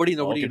driver. train, Nobody.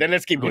 Okay, then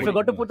let's keep he going.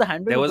 forgot to put the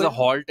handbrake. There was a over.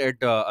 halt at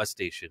a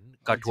station.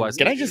 Katwa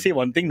Can I just say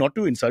one thing, not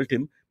to insult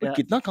him, but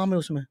Yeah. kitna kaam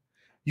hai usme?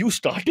 You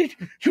started,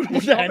 you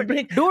put the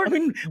handbrake. Dude, I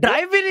mean,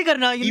 drive bhi nahi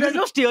karna. Even- There's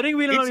no steering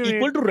wheel. it's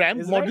equal to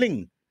ramp Is that-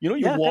 modeling. You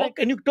Yeah, walk correct.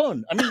 and you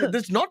turn. I mean,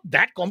 it's not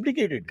that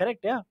complicated. Correct,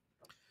 yeah.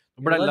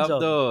 But I One love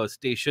job. the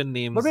station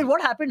names. But wait,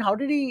 what happened? How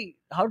did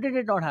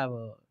it not have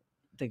a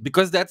thing?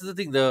 Because that's the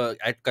thing.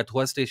 At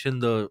Kathua station,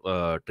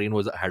 the train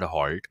had a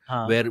halt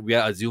Huh. where we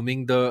are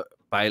assuming the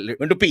pilot.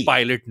 Went to pee.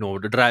 Pilot, no,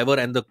 the driver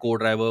and the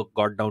co-driver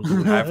got down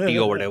to have tea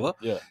or whatever.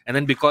 Yeah. And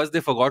then because they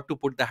forgot to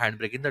put the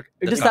handbrake in, It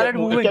the just car- started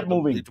moving. It kept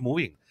moving. It's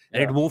moving.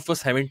 And Yeah. it moved for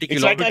 70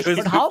 It's like kilometers.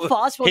 But how before-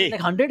 fast was Hey. it?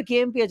 Like 100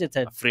 kmph it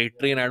said. Freight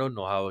train, I don't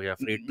know how. Yeah,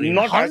 freight train.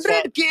 Not as far-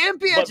 100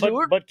 kmph,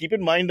 dude. But keep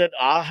in mind that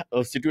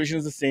our situation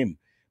is the same.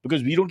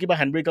 Because we don't keep our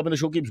handbrake up and the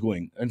show keeps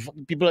going. And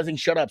people are saying,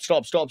 shut up,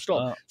 stop.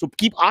 So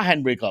keep our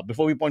handbrake up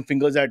before we point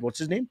fingers at, what's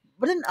his name?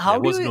 But then There how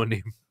do was you no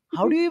name.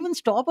 how do you even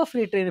stop a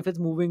freight train if it's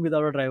moving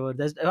without a driver?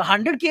 There's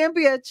 100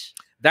 kmph.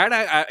 That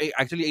I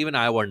actually even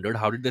I wondered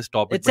how did they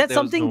stop it? It but said there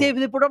was something no-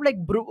 they put up like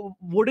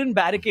wooden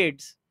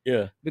barricades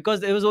Yeah.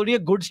 because it was only a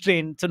goods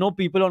train, so no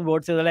people on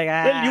board. So they're like,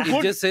 Well, you It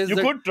could, just says you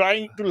that- could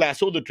try to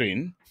lasso the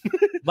train.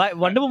 By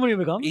Wonder Woman you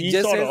become. It He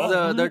just sort says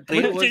of- the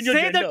train Will was. change your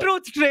Say the gender.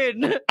 truth,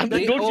 train. And then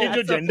They- don't oh, change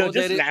your gender, oh,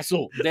 there just is-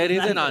 lasso. There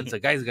is an answer,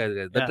 guys.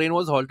 The Yeah. train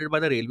was halted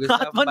by the railway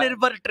staff by,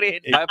 Atmanirbhar train.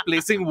 by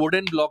placing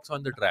wooden blocks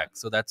on the track.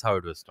 So that's how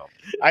it was stopped.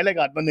 I like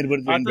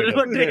Atmanirbhar train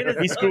Atmanirbhar train better.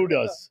 is- He screwed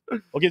us.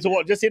 Okay, so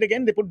what? Just say it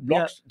again. They put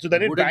blocks so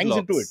that it Wooden bangs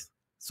into it. blocks.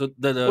 So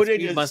the Oh,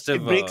 speed must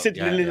have breaks it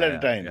little at a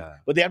time. yeah.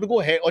 But they have to go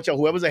ahead. Or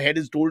whoever's ahead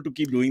is told to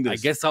keep doing this. I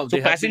guess so. So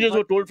passengers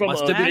were told from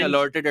must have been and-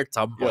 alerted at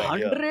some point.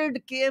 Yeah.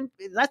 100 km.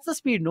 That's the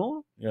speed,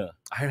 no?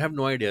 I have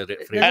no idea.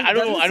 I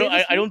don't know. Does it say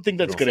the I don't think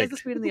that's It says correct. the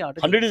speed in the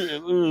article. 100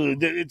 is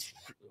it's.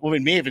 Well,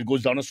 it may if it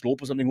goes down a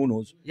slope or something. Who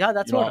knows? Yeah,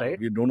 that's You know, not right.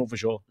 We don't know for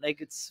sure. Like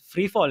it's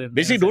free fall.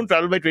 Basically, don't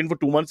travel by train for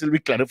 2 months till we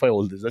clarify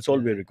all this. That's all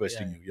we're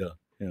requesting you.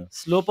 Yeah.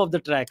 Slope of the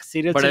track.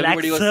 Serious. But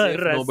everybody was safe.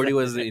 Nobody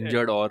was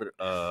injured or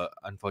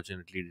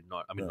unfortunately did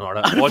not. I mean, not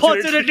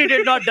Unfortunately,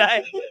 did not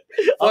die.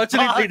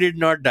 fortunately did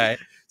not die.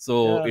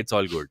 So Yeah. it's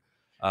all good.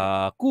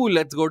 Cool.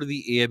 Let's go to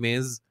the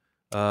AMAs.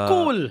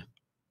 Cool.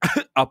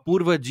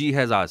 Apurva G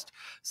has asked,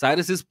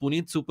 Cyrus, is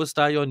Puneet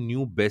Superstar your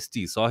new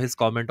bestie? Saw his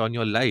comment on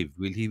your live.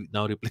 Will he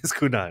now replace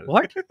Kunal?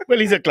 What? Well,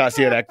 he's a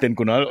classier act than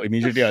Kunal.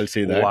 Immediately, I'll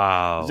say that.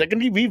 Wow.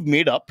 Secondly, we've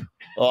made up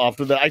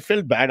after that. I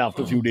felt bad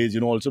after a few days,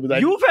 also.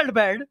 Because You felt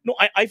bad? No,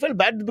 I felt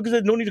bad because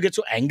there's no need to get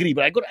so angry.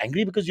 But I got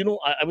angry because,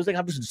 I was like, I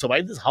have to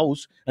survive this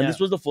house. And this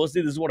was the first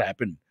day. This is what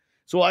happened.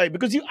 So I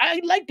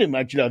liked him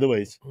actually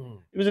otherwise.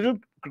 It was a little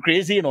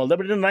crazy and all that,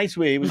 but in a nice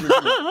way. It was just,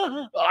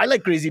 I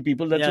like crazy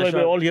people. That's why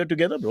we're all here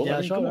together, bro. Yeah, I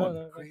mean, sure. come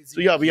on. So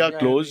yeah, we are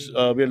close.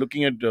 We are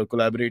looking at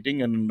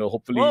collaborating and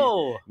hopefully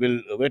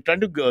we're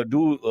trying to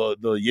do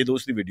the Ye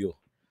Dosti video.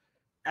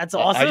 That's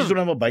awesome. I just don't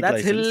have a bike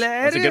That's license.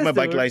 hilarious. Once I get my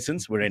bike dude.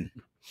 license, we're in.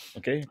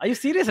 Okay. Are you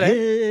serious, right?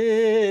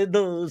 Ye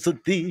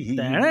Dosti.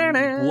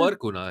 Poor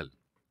Kunal.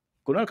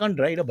 Kunal can't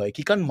ride a bike.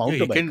 He can't mount Yeah,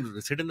 a he bike.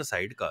 can sit in the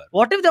sidecar.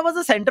 What if there was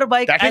a center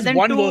bike That and is then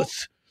one two...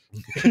 verse.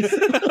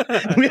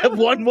 We have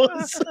one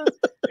verse.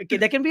 Okay,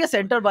 there can be a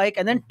center bike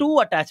and then two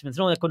attachments.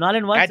 No, Kunal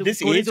in one. At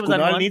this age,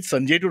 Kunal needs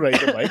Sanjay to ride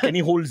the bike and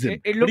he holds him.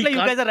 It looks like you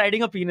guys are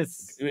riding a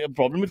penis. The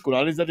problem with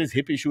Kunal is that his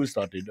hip issue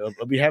started.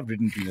 We have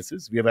ridden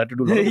penises. We have had to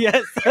do a lot of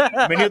Yes.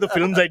 many of the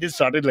films I did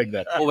started like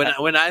that. Oh,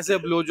 when I say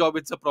blowjob,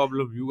 it's a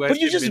problem. You guys But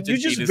you can just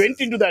mention penises. went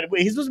into that.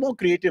 His was more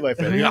creative, I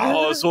felt. Yeah,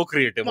 oh, so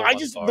creative. No, oh my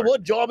God. the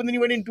word job and then you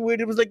went into it.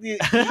 It was like the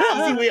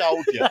easy way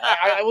out. Yeah.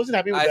 I wasn't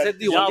happy with I that. said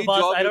the Yeah, only boss,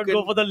 job I you don't can,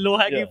 go for the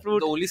low-hanging fruit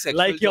the only sexual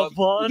like your job.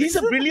 boss. He's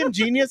a brilliant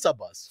genius,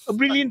 Abbas. A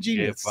brilliant Okay,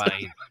 genius.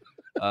 fine.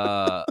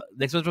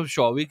 Next one from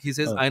Shavik. He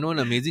says, I know an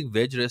amazing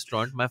veg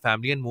restaurant. My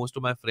family and most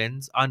of my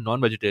friends are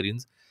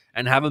non-vegetarians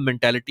and have a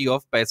mentality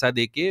of paisa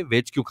deke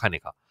veg kyun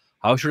khane ka.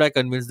 How should I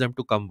convince them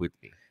to come with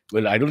me?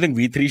 Well, I don't think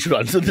we three should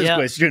answer this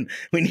question.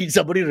 We need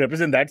somebody to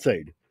represent that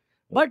side.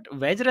 But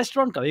veg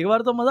restaurant kabhi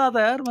kabhar to maza aata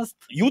hai yaar, mast.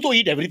 You to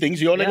eat everything,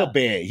 so you're like a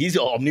bear. He's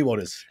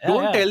omnivorous.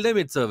 Don't tell them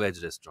it's a veg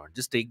restaurant.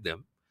 Just take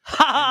them.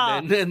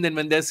 And then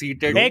when they're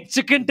seated, Egg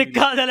chicken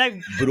tikka, they're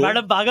like, Bro.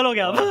 madam, pagal ho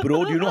gaya ab."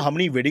 Bro, do you know how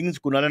many weddings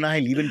Kunal and I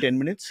leave in 10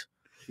 minutes?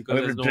 because We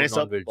have there's to no dress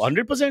up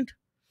non-veg. 100%.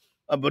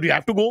 But you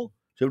have to go.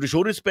 So you have to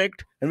show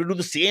respect and we do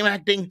the same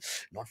acting.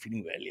 Not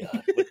feeling well, yeah.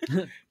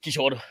 But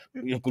Kishore,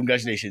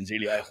 congratulations.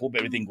 Really, I hope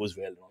everything goes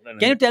well.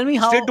 Can you tell me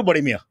how? Straight to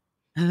Bade Mian.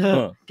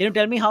 Can you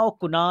tell me how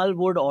Kunal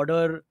would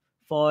order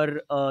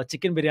for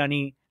chicken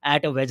biryani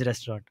at a veg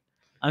restaurant?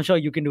 I'm sure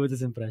you can do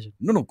this impression.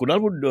 No. Kunal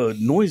would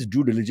know his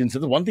due diligence.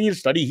 That's the one thing he'll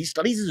study. He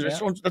studies his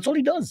restaurants. That's all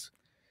he does.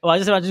 Oh, I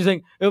just imagine you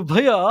saying,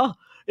 "Bhaiya,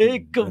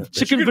 ek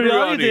chicken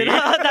biryani de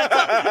na."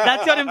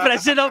 That's your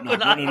impression of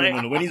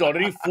Kunal. No. When he's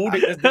ordering food,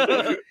 there's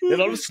a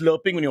lot of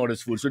slurping when he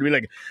orders food. So it'll be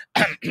like,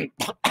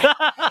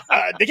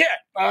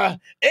 dekhiye,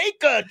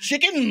 ek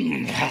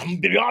chicken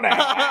biryani.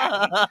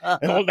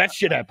 And all that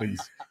shit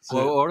happens.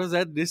 So what was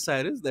that dish,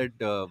 Cyrus?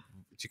 That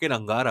chicken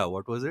angara.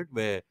 What was it?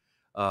 Where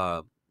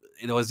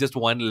there was just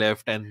one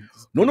left and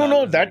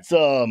No.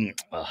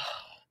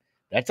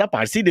 That's a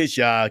Parsi dish,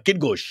 Kid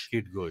Gosh.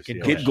 Kid Gosh.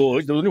 Kid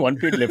Gosh. There was only one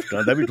plate left.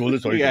 That we told the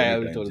story. Yeah,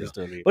 many we told times,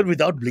 the story. But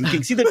without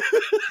blinking. See that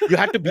you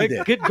had to be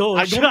there. Kid Gosh.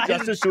 I don't do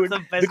justice to it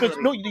because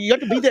you have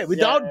to be there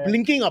without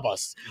blinking,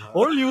 Abbas.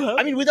 All you have.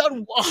 I mean, without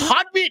a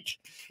heartbeat.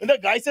 When the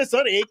guy says,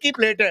 "Sir, ek hi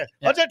plate hai."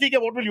 Acha, theek hai,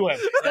 what will you have?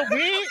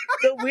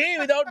 The way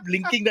without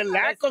blinking, the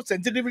lack of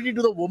sensitivity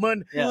to the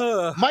woman.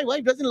 Yeah. My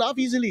wife doesn't laugh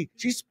easily.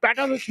 She spat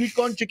out her sweet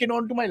corn chicken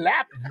onto my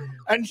lap,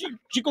 and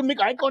she could make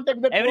eye contact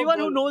with that poor Everyone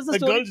girl. who knows the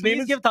story, girl's name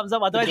please is give thumbs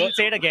up. Otherwise, we'll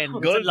say it again.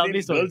 It's a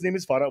lovely story. Girl's name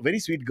is Farah. Very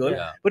sweet girl.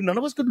 Yeah. But none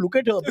of us could look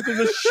at her because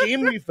the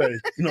shame we felt.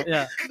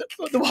 Yeah.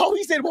 How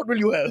he said, "What will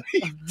you have?"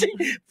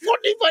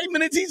 45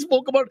 minutes he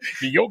spoke about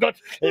the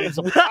yogurt. It's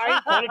a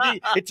high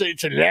quality.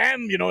 It's a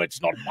lamb.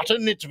 It's not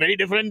mutton. It's very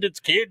different.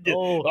 It's kid. It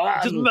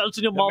just melts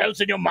in your mouth.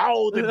 Melts in your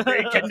mouth. It's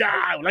very tender,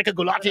 like a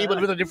gulati,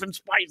 but with a different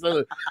spice.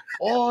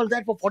 All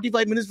that for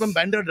 45 minutes from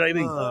Bandra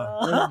driving.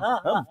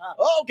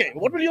 Okay,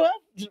 what will you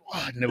have?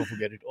 I'll never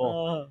forget it.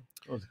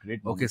 That was a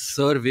great moment. Okay,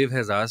 Sir Wave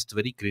has asked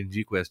very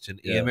cringy question.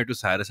 AMA to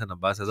Cyrus and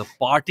Abbas as a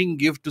parting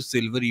gift to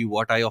Silvery.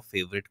 What are your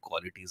favorite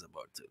qualities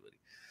about Silvery?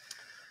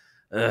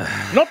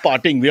 Not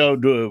parting. We are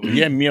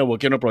me are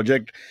working on a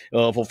project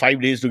for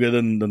 5 days together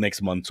in the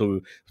next month.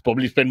 So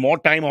probably spend more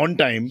time on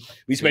time.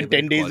 We spent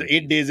Favorite 10 days, quality.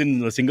 8 days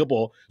in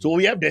Singapore. So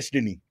we have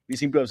destiny. We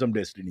seem to have some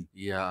destiny.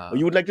 Yeah.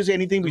 You would like to say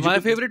anything? My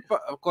favorite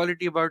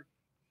quality about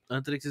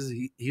Antariksh is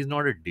he's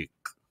not a dick.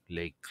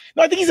 Like,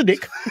 No, I think he's a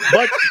dick.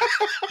 But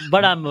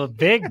But I'm a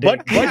big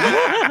dick. but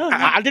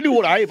I'll tell you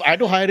what. I had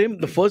to hire him.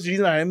 The first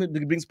reason I hired him is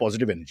he brings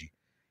positive energy.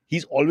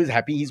 He's always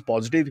happy. He's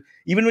positive.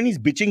 Even when he's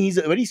bitching, he's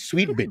a very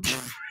sweet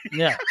bitch.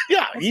 Yeah.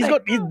 Yeah, he's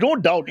no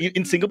doubt.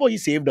 In Singapore, he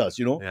saved us,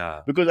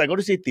 yeah. Because I got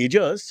to say,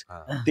 Tejas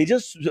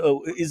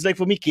is like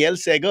for me, KL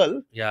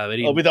Sehgal Yeah,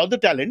 very without the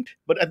talent,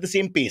 but at the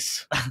same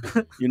pace.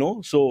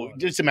 So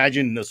just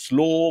imagine a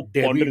slow,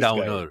 Debbie ponderous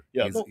Downer. guy.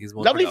 Yeah, He's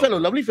more lovely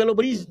Downer. fellow,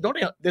 but he's not.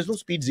 There's no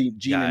speed gene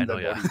Yeah, I in know,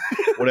 that yeah.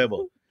 body, whatever.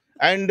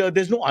 And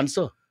there's no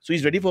answer. So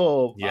he's ready for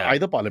Yeah.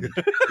 either parliament.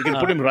 You can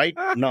put him right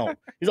now.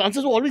 His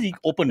answers were always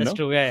open. That's No?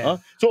 true. Yeah. Huh?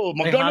 So Like,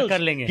 McDonald's, हाँ,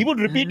 कर लेंगे. he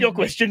would repeat your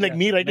question like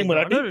me writing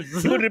Marathi.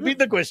 McDonald's. He would repeat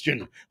the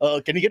question.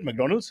 Can you get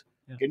McDonald's?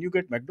 Yeah. Can you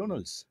get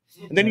McDonald's?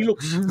 And then he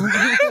looks.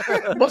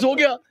 बस हो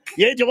गया.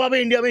 यही जवाब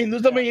है India में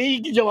हिंदुस्तान में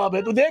यही जवाब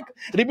है. तू देख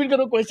repeat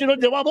करो question और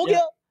जवाब हो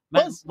गया.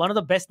 Man, बस. one of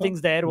the best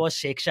things there was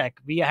Shake Shack.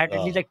 We had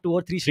at least like 2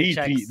 or 3 Shake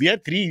Shacks. Three. We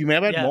had three. We may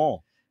have had Yeah. more.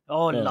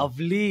 Oh,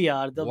 lovely,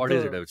 yaar. What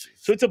is it actually?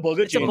 So it's a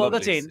burger It's a chain. burger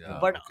place, chain, yeah,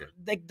 but okay.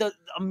 like the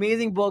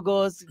amazing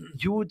burgers,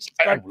 huge.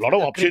 A cut, lot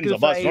of options. crinkle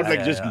Abbas, not fries.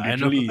 like just I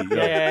know.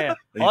 literally.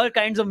 Yeah. All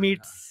kinds of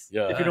meats.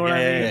 Yeah. If you know what I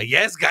mean.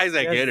 Yes, guys,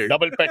 I Yes. get it.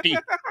 Double patty,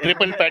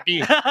 triple patty,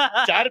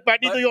 char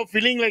patty. So you're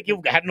feeling like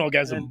you've had an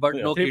orgasm. But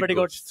no Three kid petty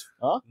ghosts.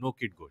 Huh? No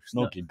kid ghosts.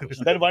 No kid.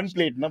 That one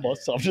plate, na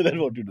boss. After that,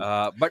 what to do?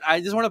 But I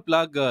just want to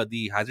plug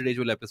the Hazard Age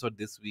episode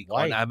this week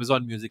Why? on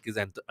Amazon Music is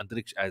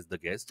Antariksh as the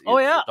guest. Oh,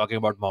 It's yeah. talking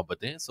about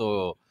Mohabbatein.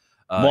 So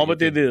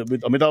Mohabbatein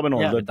with Amitabh and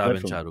all Yeah. that. Amitabh and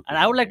film. Shah Rukh. And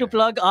I would like to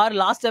plug our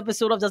last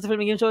episode of Just a Film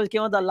Game Show. It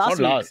came out the last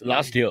Not week.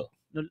 last year.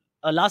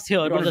 Last year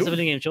You're on gonna Just a do-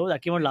 Film Game Show.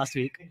 That came out last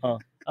week. Huh.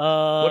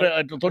 But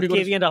I thought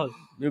KV and Rahul.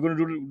 you're going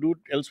to do it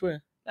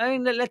elsewhere. I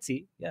mean, let's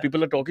see. Yeah,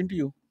 People are talking to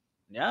you.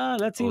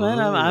 let's see, man.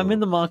 I'm in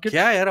the market.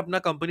 क्या यार अपना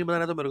company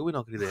बनाना तो मेरे को भी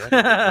नौकरी दे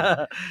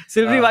यार.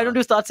 Silvery, why don't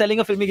you start selling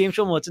a filmy game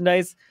show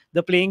merchandise,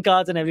 the playing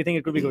cards and everything?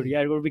 It could be good.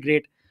 Yeah, it would be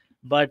great.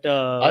 But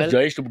Ask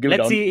Jayesh to give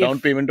let's see down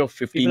if payment of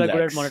 15 people are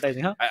good at lakhs.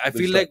 monetizing, huh? I We'll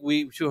feel start. like we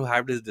should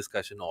have this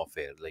discussion off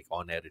air. Like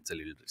on air, it's a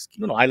little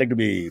risky. No, I like to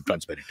be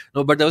transparent.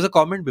 No, but there was a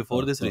comment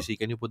before Oh, this, oh. Rishi.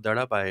 Can you put that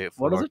up? I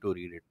What was forgot to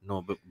read it.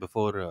 No,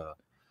 before.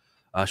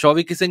 Shall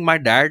Kissing, my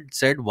dad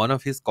said one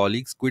of his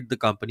colleagues quit the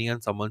company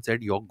and someone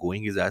said, "You're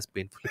going is as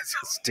painful as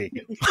your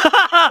staying."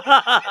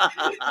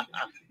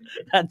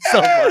 That's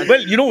so funny.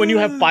 Well, you know, when you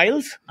have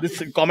piles,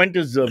 this comment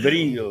is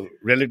very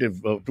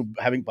relative to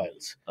having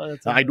piles. Oh,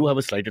 that's I do have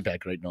a slight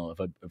attack right now,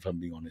 if I'm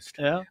being honest.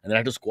 Yeah. And I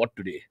had to squat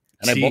today.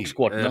 And I Gee, box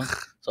squat. No? ugh.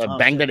 So I Oh,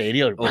 banged shit. that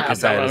area. Okay,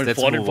 Cyrus, let's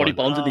 440 move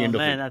on. pounds at the end of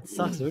man, it. that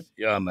sucks, dude.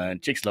 Yeah,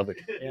 man. Chicks love it.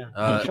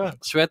 Yeah. Sure.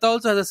 Shweta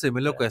also has a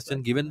similar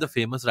question. Given the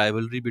famous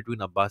rivalry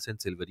between Abbas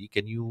and Silvery,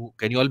 can you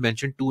all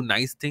mention two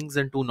nice things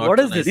and two not What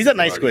so is nice this? These are things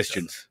nice about each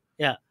questions.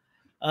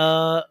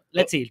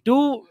 Let's see.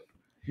 Two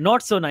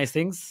not so nice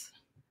things.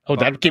 Oh,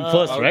 that came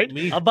first, About right?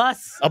 me.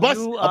 Abbas, Abbas,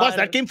 you that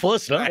are- came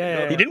first, huh?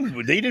 Yeah. He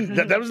didn't. They didn't.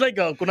 That was like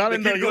Kunal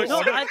and the. Kid goes-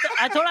 No,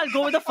 I thought I'll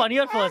go with the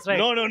funnier first, right?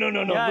 No.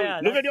 Yeah,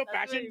 Look at that's your where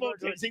passion you for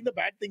got it. saying the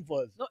bad thing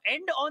first. No,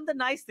 end on the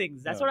nice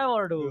things. That's Yeah. what I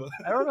want to do.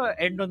 I don't want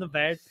to end on the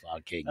bad.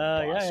 Fucking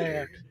Yeah.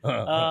 bastard.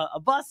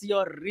 Abbas,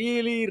 you're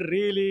really,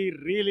 really,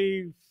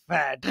 really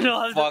fat. No,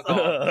 I'm Fuck just-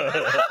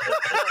 off.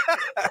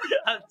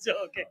 I'm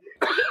joking.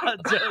 I'm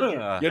joking.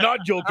 You're not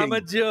joking. I'm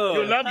a joke.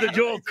 You love the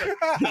joke.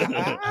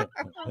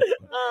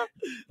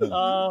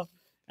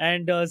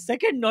 And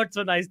second, not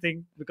so nice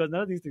thing because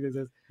none of these things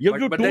exist. You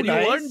have to But do then two you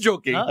nice. weren't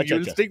joking. Huh? You'll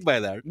Acha. stick by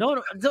that.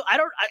 No. So I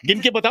don't.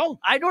 Gin ke batao.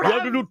 I don't You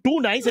have, have to do two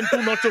nice and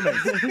two not so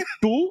nice.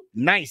 Two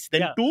nice,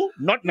 then Yeah. two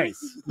not nice.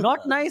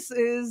 Not nice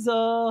is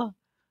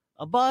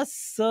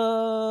Abbas.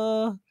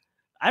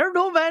 I don't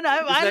know, man.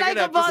 I like like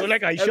an Abbas. So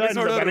like Aisha and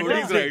Episode of Valentine's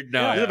Roadies Day. right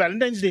now. It's a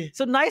Valentine's Day.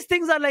 So nice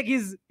things are like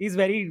he's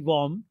very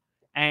warm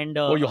and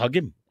Oh, you hug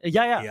him.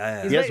 yeah.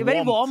 Yeah. He's He has very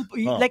warm. warmth.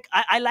 Huh. Like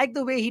I like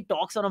the way he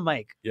talks on a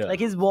mic. Yeah.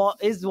 Like his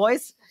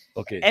voice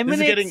Okay.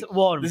 emanates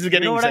warmth. This is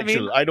getting you know what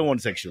sexual. I mean? I don't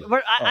want sexual.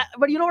 But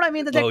but you know what I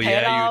mean? That Oh,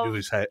 yeah, you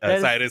do.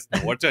 There's- Cyrus,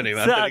 what's your name?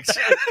 Antariksh.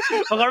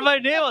 Forgot my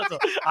name also.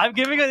 I'm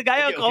giving a guy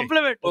Okay, a okay.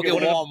 compliment. Okay,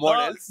 what warm. What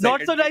Uh, else? Not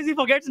so Second- nice. He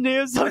forgets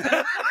names.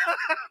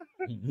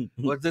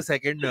 What's the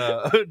second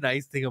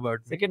nice thing about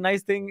me? Second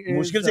nice thing is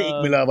मुश्किल से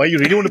एक मिला. Why you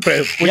really want to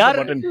push the यार,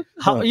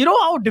 button? you know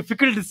how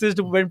difficult this is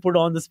to when put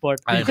on the spot.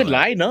 I You can know.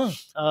 lie, no?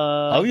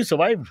 How you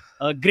survived?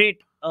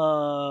 Great.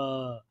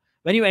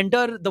 When you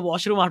enter the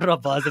washroom after a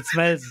bus, it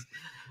smells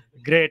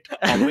great.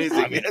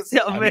 Amazing. Yes.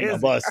 Yeah, I mean, amazing.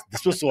 Abbas,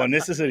 this was so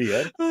unnecessary,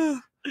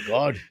 yaar.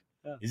 God.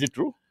 Yeah. Is it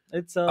true?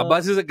 It's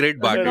Abbas is a great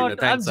bartender. I'm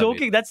Thanks,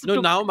 joking. Amir. That's No,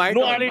 too- now my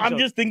No, turn. Complete I'm joke.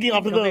 just thinking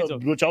after Complete the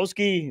joke.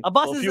 Wachowski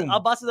Abbas perfume.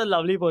 is a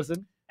lovely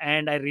person,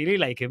 and I really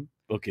like him.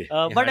 Okay.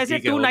 But I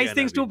said ठीक है, two हो nice गया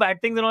things, ना two अभी.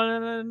 bad things, and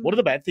all. What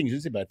are the bad things? You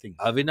didn't say bad things.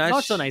 Avinash,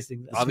 Not so nice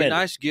things. Smell.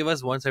 Avinash gave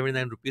us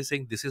 179 rupees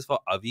saying this is for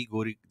Avi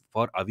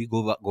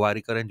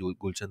Gowarikar and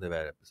Gulshan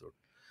Devar episode.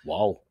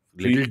 Wow.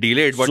 Little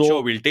delayed, but So,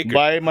 sure, we'll take it.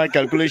 By my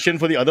calculation,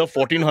 for the other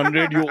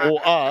 1400 you owe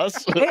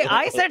us. Hey,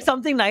 I said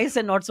something nice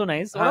and not so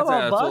nice. What हाँ,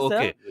 about so, Abbas?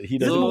 okay. He Just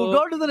doesn't. So- moved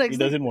on to the next He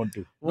thing. doesn't want to.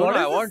 No, What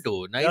I is want this?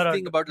 to. Nice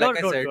thing about,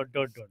 like I said.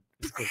 Don't.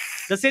 It's good.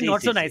 Just say Say,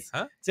 not say, so say. nice.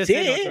 Huh? Just Say,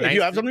 say not so if nice.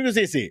 you have something to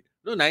say, say.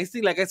 No, nice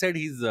thing, like I said,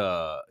 he's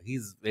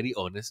very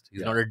honest.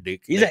 He's Yeah. not a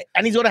dick.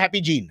 And he's got a happy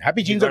gene.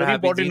 Happy genes got are a very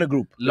happy important in gene. a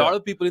group. A lot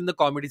of people in the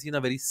comedy scene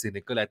are very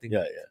cynical. I think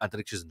Yeah.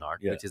 Antariksh is not,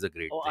 Yeah. which is a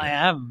great Oh, thing. I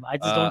am. I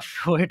just don't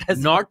show it as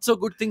Not so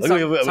good thing.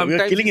 Okay, we're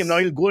Sometimes killing him now.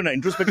 He'll go and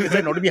introspect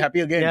himself, not to be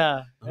happy again.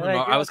 Yeah. No,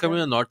 I was coming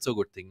with a not so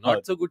good thing.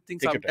 Not so good thing.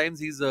 take your Sometimes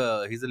he's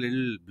a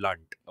little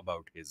blunt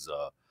about his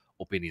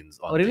opinions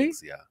on Oh, really?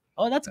 things. Yeah.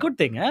 Oh, that's a good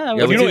thing. Yeah,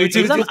 but you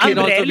know, I'm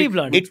rarely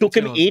blunt. It took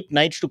him 8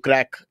 nights to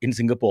crack in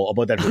Singapore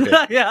about that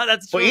hotel. Yeah,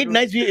 that's For true. 8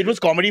 nights, it was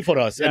comedy for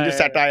us. And Yeah, the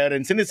satire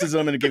and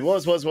cynicism and it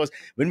was. When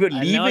we were I'll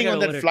never leaving get on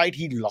that over it. flight,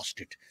 he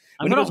lost it.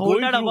 I'm When he gonna was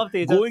hold that above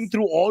Tejas. going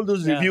through all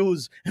those Yeah.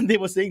 reviews, and they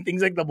were saying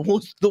things like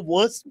the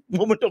worst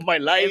moment of my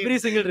life. Every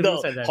single review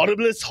said The that.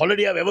 horriblest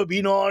holiday I've ever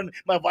been on.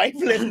 My wife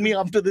left me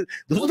after this.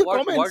 Those are the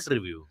comments. What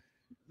review?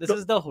 This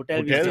is the hotel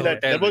Hotel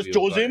that was review,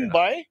 chosen yeah.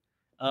 by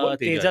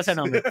Tejas and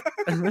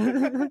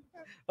Amit.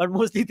 But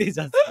mostly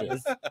Tejas.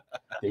 Yes.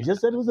 Tejas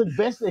said it was the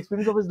best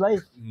experience of his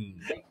life.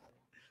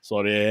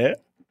 Sorry.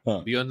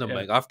 Beyond the Yeah.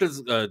 mic. After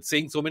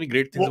saying so many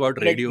great things about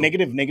radio.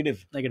 Negative.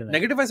 Negative.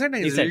 I said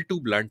he's a said- little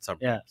too blunt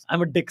sometimes. Yeah,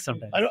 I'm a dick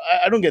sometimes.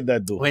 I don't get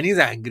that though. When he's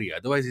angry,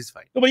 otherwise he's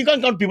fine. No, but you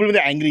can't count people when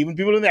they're angry. Even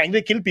people when they're angry,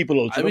 they kill people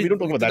also. We don't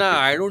talk about that. Nah,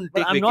 I don't take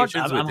But I'm not.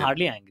 vacations I'm with him.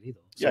 hardly angry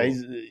though. Yeah,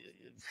 he's,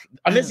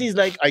 unless he's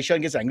like Aisha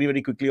and gets angry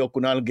very quickly or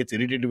Kunal gets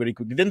irritated very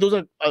quickly, then those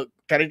are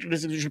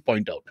characteristics you should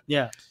point out.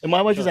 Yeah. And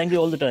my wife is angry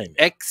all the time.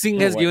 Xing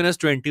has Oh, given us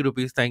 20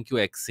 rupees. Thank you,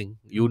 Xing.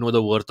 You know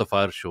the worth of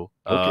our show.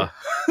 Okay.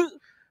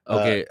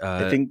 Okay.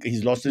 I think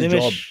he's lost his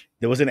job. Nimish.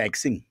 There was an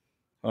Xing.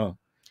 All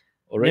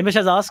right. Nimish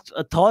has asked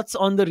thoughts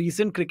on the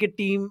recent cricket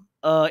team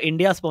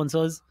India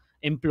sponsors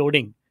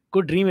imploding.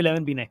 Could Dream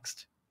 11 be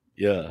next?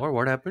 Yeah.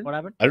 What happened? What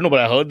happened? I don't know,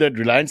 but I heard that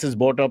Reliance has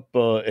bought up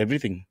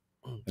everything.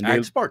 And they'll-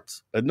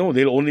 Exports. No,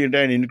 they'll own the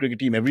entire Indian cricket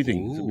team,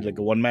 everything. So it'll be Ooh. like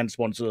a one-man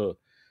sponsor,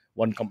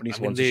 one company I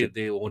mean, sponsorship.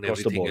 they own across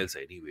the everything board. else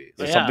anyway.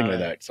 So Yeah. something like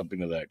that. Something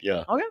like that.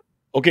 Yeah. Okay.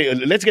 Okay,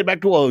 let's get back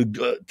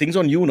to things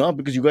on you now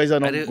because you guys are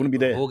not Arre, going to be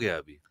there. ho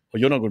gaya abhi. Or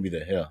you're not going to be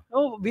there. Yeah.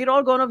 Oh, we're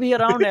all gonna be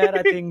around here,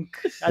 I think.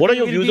 What are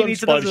your we'll views be on in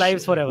each other's Sparsh?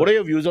 lives forever. What are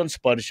your views on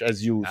Sparsh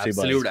as you say,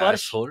 Absolute Baz? Sparsh.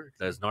 asshole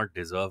does not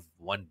deserve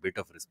one bit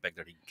of respect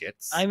that he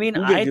gets. I mean,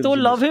 Who I gives don't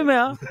him love him,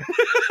 respect?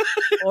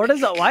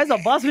 yeah. Why is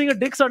Abbas being a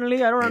dick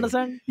suddenly? I don't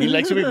understand. He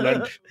likes to be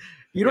blunt.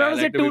 You don't Yeah, I have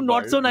to say like to two be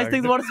not so nice blunt.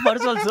 things about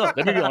Spurs also.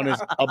 Let me be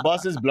honest.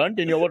 Abbas is blunt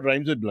and your what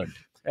rhymes with blunt.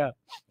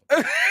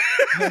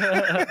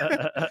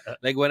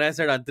 Like when I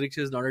said Antariksh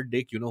is not a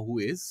dick, you know who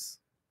is?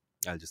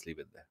 I'll just leave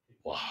it there.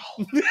 Wow.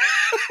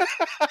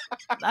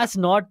 That's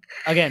not,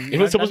 again. It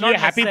was that's supposed to be a not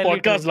happy necessarily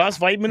podcast. true. Last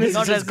 5 minutes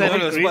Not is just necessarily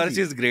going No,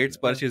 crazy. Sparsh is great.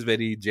 Sparsh is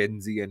very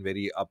Gen Z and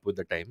very up with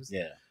the times.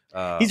 Yeah.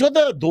 He's got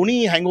the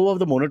Dhoni hangover of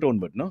the monotone,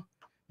 but no?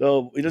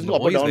 He doesn't go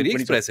up or he's down. very when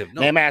he's- expressive.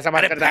 No. नहीं, मैं ऐसा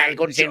बात करता I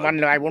couldn't say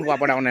one. I won't go up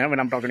or down when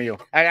I'm talking to you.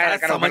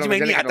 समझ में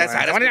नहीं आता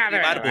सारा समझ में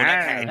आता बार बोला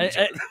था है।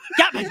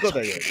 क्या He's got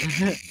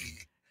that,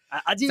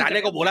 अजीब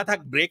साले को बोला था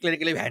ब्रेक लेने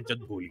के लिए भैंचोद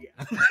भूल गया.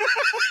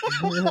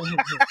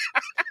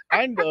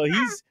 yeah. And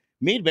he's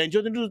made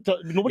Benchot into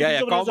nobody Yeah, thinks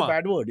yeah, of it as a comma.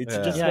 bad word. It's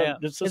Yeah. just Yeah, yeah.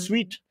 it's so It's-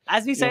 sweet.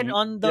 As we said Yeah.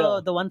 on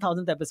the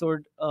 1000th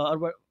episode, or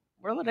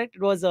whatever, right?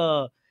 It was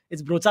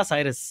it's Brocha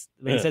Cyrus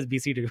when he Yeah. says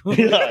BC to you.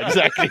 Yeah,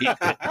 exactly.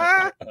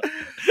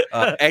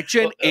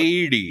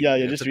 HNAED. Yeah,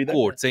 It's just a read that.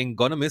 quote saying,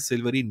 gonna miss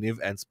Silvery, Niv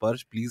and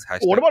Sparsh. Please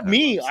hashtag. What about me?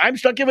 Carlos." I'm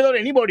stuck here without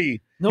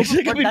anybody. No, It's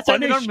like but I've been that's why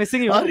we're not punished.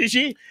 missing you.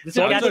 Rishi? This is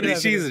Sorry, Catherine so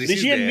Avenue.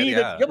 Rishi's and there, me.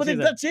 yeah. But then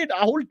Rishi's that's it.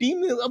 Our whole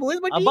team.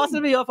 Where's my team? Abbas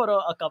will be here for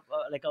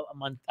like a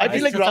month. I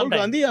feel like Rahul Sometime.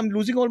 Gandhi. I'm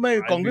losing all my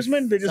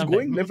congressmen. They're just sometime.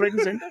 going left, right,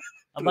 and center.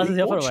 Abbas is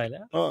here for a Coach.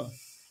 while.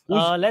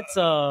 Yeah? Let's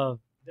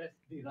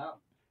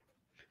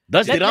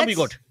That's Let- Diram we let's-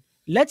 got.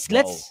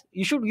 let's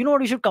you know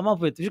what you should come up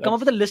with. You should come up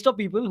with a list of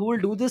people who will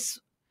do this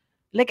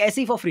like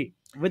SE for free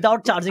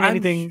without charging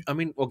anything. I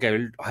mean, okay,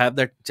 we'll have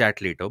that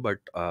chat later, but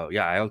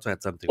yeah, I also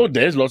had something. Oh,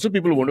 there's lots of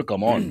people who want to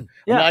come on.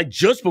 Yeah. I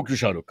just spoke to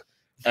Shah Rukh.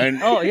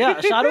 And Oh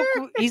yeah,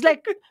 Shahrukh, he's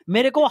like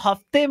मेरे को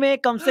हफ्ते में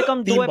कम से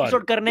कम 2 तीन बार।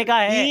 Episode करने का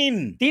है. Teen.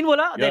 3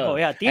 बोला? Yeah. देखो,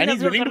 yeah, 3 And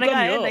he's episode willing to करने का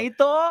come है, here. नहीं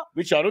तो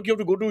With Shah Rukh, you have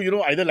to go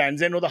to, either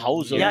Land's End or the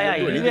house. Or yeah, you have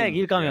to do he'll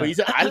anything. come But here. he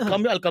said,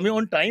 I'll come here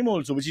on time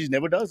also, which he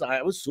never does.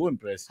 I was so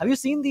impressed. Have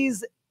you seen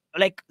these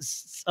like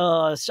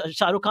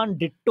Shah Rukh Khan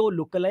ditto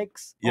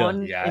lookalikes Yeah. on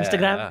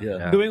Instagram?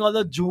 Yeah. Doing all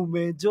the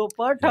Jhume Jo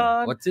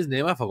Pathan. What's his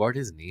name? I forgot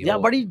his name. Yeah,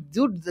 but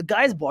dude, the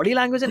guy's body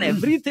language and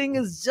everything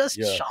is just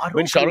Yeah. Shah Rukh.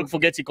 When Shah Rukh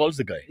forgets, he calls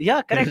the guy.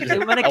 Yeah, correct.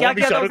 मैंने I क्या want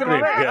to be किया था Shah उससे Rukh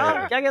मालूम है? Khan. हाँ,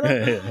 Yeah. क्या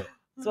किया था?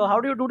 So how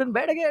do you do it in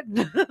bed again?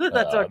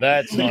 That's what.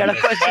 That's the not kind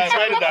of question.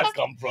 Where did that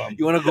come from?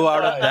 You want to go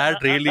out on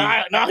that, really?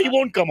 Now he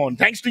won't come on.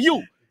 Thanks to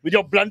you with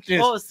your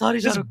bluntness. Oh,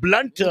 sorry, Shah This Rukh.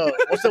 blunt,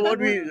 what's the word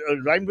we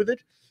rhyme with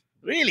it?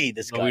 Really,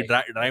 this No, guy.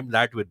 we rhymed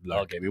that with blood.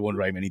 Okay, we won't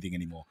rhyme anything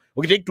anymore.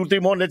 Okay, take 2-3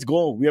 more. Let's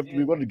go.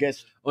 We've got a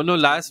guest. Oh no,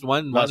 last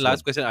one Last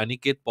last question.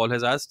 Aniket Paul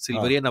has asked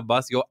Silvery and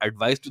Abbas your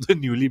advice to the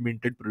newly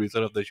minted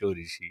producer of the show,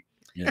 Rishi.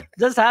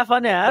 Just have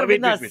fun, yaar.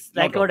 Wait. Bindas.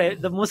 Like No,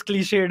 what? The most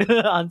cliched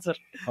answer.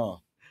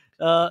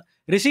 Huh.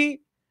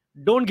 Rishi,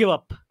 don't give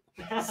up.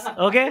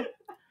 Okay?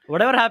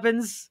 Whatever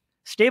happens,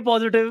 stay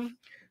positive.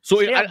 So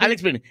Stay I'll upbeat.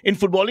 explain. In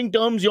footballing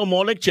terms, you're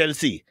more like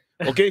Chelsea.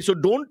 Okay, so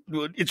don't.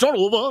 It's not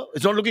over.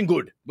 It's not looking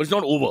good, but it's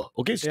not over.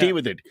 Okay, stay Yeah.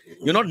 with it.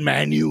 You're not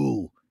Man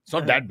U. It's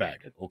not that bad.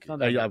 Okay, Not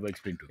that I've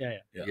explained to you.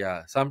 Yeah.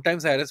 Yeah.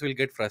 Sometimes Cyrus will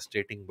get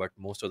frustrating, but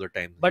most of the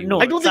time. But he no,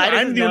 will. I don't think Cyrus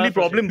I'm is the only never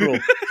problem, bro.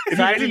 If you Cyrus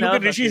really is look never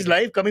at Rishi's frustrated.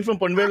 life coming from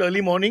Panvel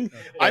early morning,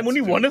 I'm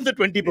only one of the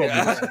 20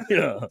 problems.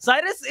 Yeah.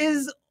 Cyrus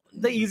is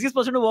the easiest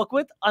person to work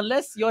with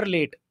unless you're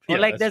late. Or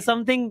Yeah, like that's there's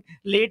something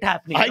late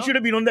happening. I should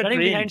have been on that Running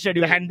train, behind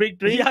schedule. the handbrake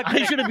train. Yeah,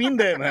 I should have been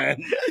there,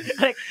 man.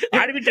 Like, I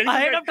had to be telling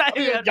ahead them, of time.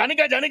 Yeah.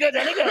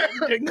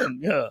 Janika.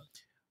 Yeah.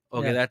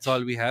 Okay, Yeah. that's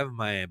all we have.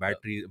 My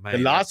battery. My The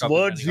last laptop is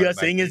words running we out are of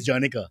saying is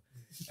battery. Janika.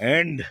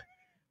 And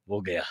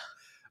wo gaya.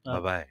 Bye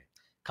bye.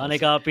 Khane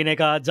ka, pine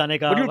ka, jane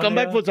ka. But you'll come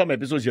back for some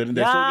episodes here and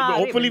there. Yeah, So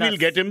hopefully I'll we'll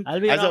get him I'll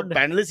be as around. a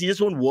panelist. He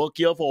just won't work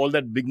here for all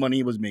that big money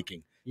he was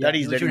making. That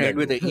he's You letting should that end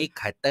with go. a "Ek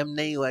khatam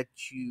nahi hua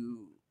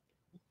chew."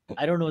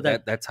 I don't know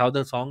that. That's how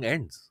the song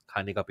ends.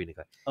 Khane ka pine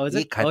ka. Oh, is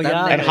 "Ek it? khatam Oh, yeah.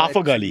 nahi And half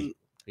hua a gali. chew."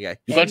 Yeah.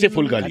 You can't say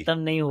full gali.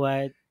 Khatam nahi hua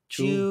hai.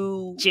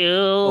 Chew.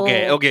 Chew.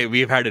 Okay,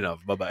 we've had enough.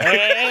 Bye bye.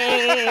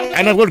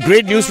 And I've got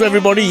great news for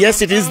everybody.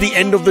 Yes, it is the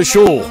end of the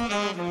show.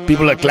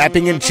 People are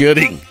clapping and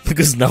cheering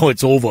because now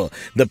it's over.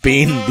 The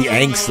pain, the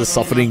angst, the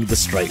suffering, the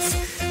strife.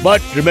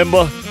 But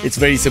remember, it's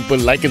very simple.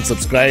 Like and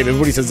subscribe.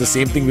 Everybody says the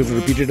same thing. We have to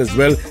repeat it as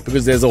well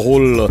because there's a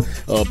whole...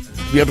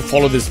 we have to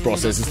follow this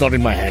process. It's not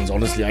in my hands,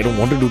 honestly. I don't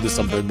want to do this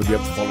sometimes, but we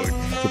have to follow it.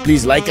 So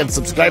please like and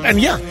subscribe. And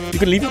yeah, you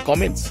can leave your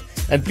comments.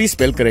 And please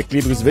spell correctly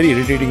because it's very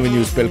irritating when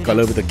you spell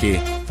color with a K,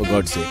 for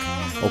God's sake.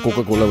 Or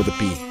Coca-Cola with a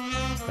P.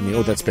 I mean,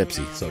 oh, that's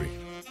Pepsi. Sorry.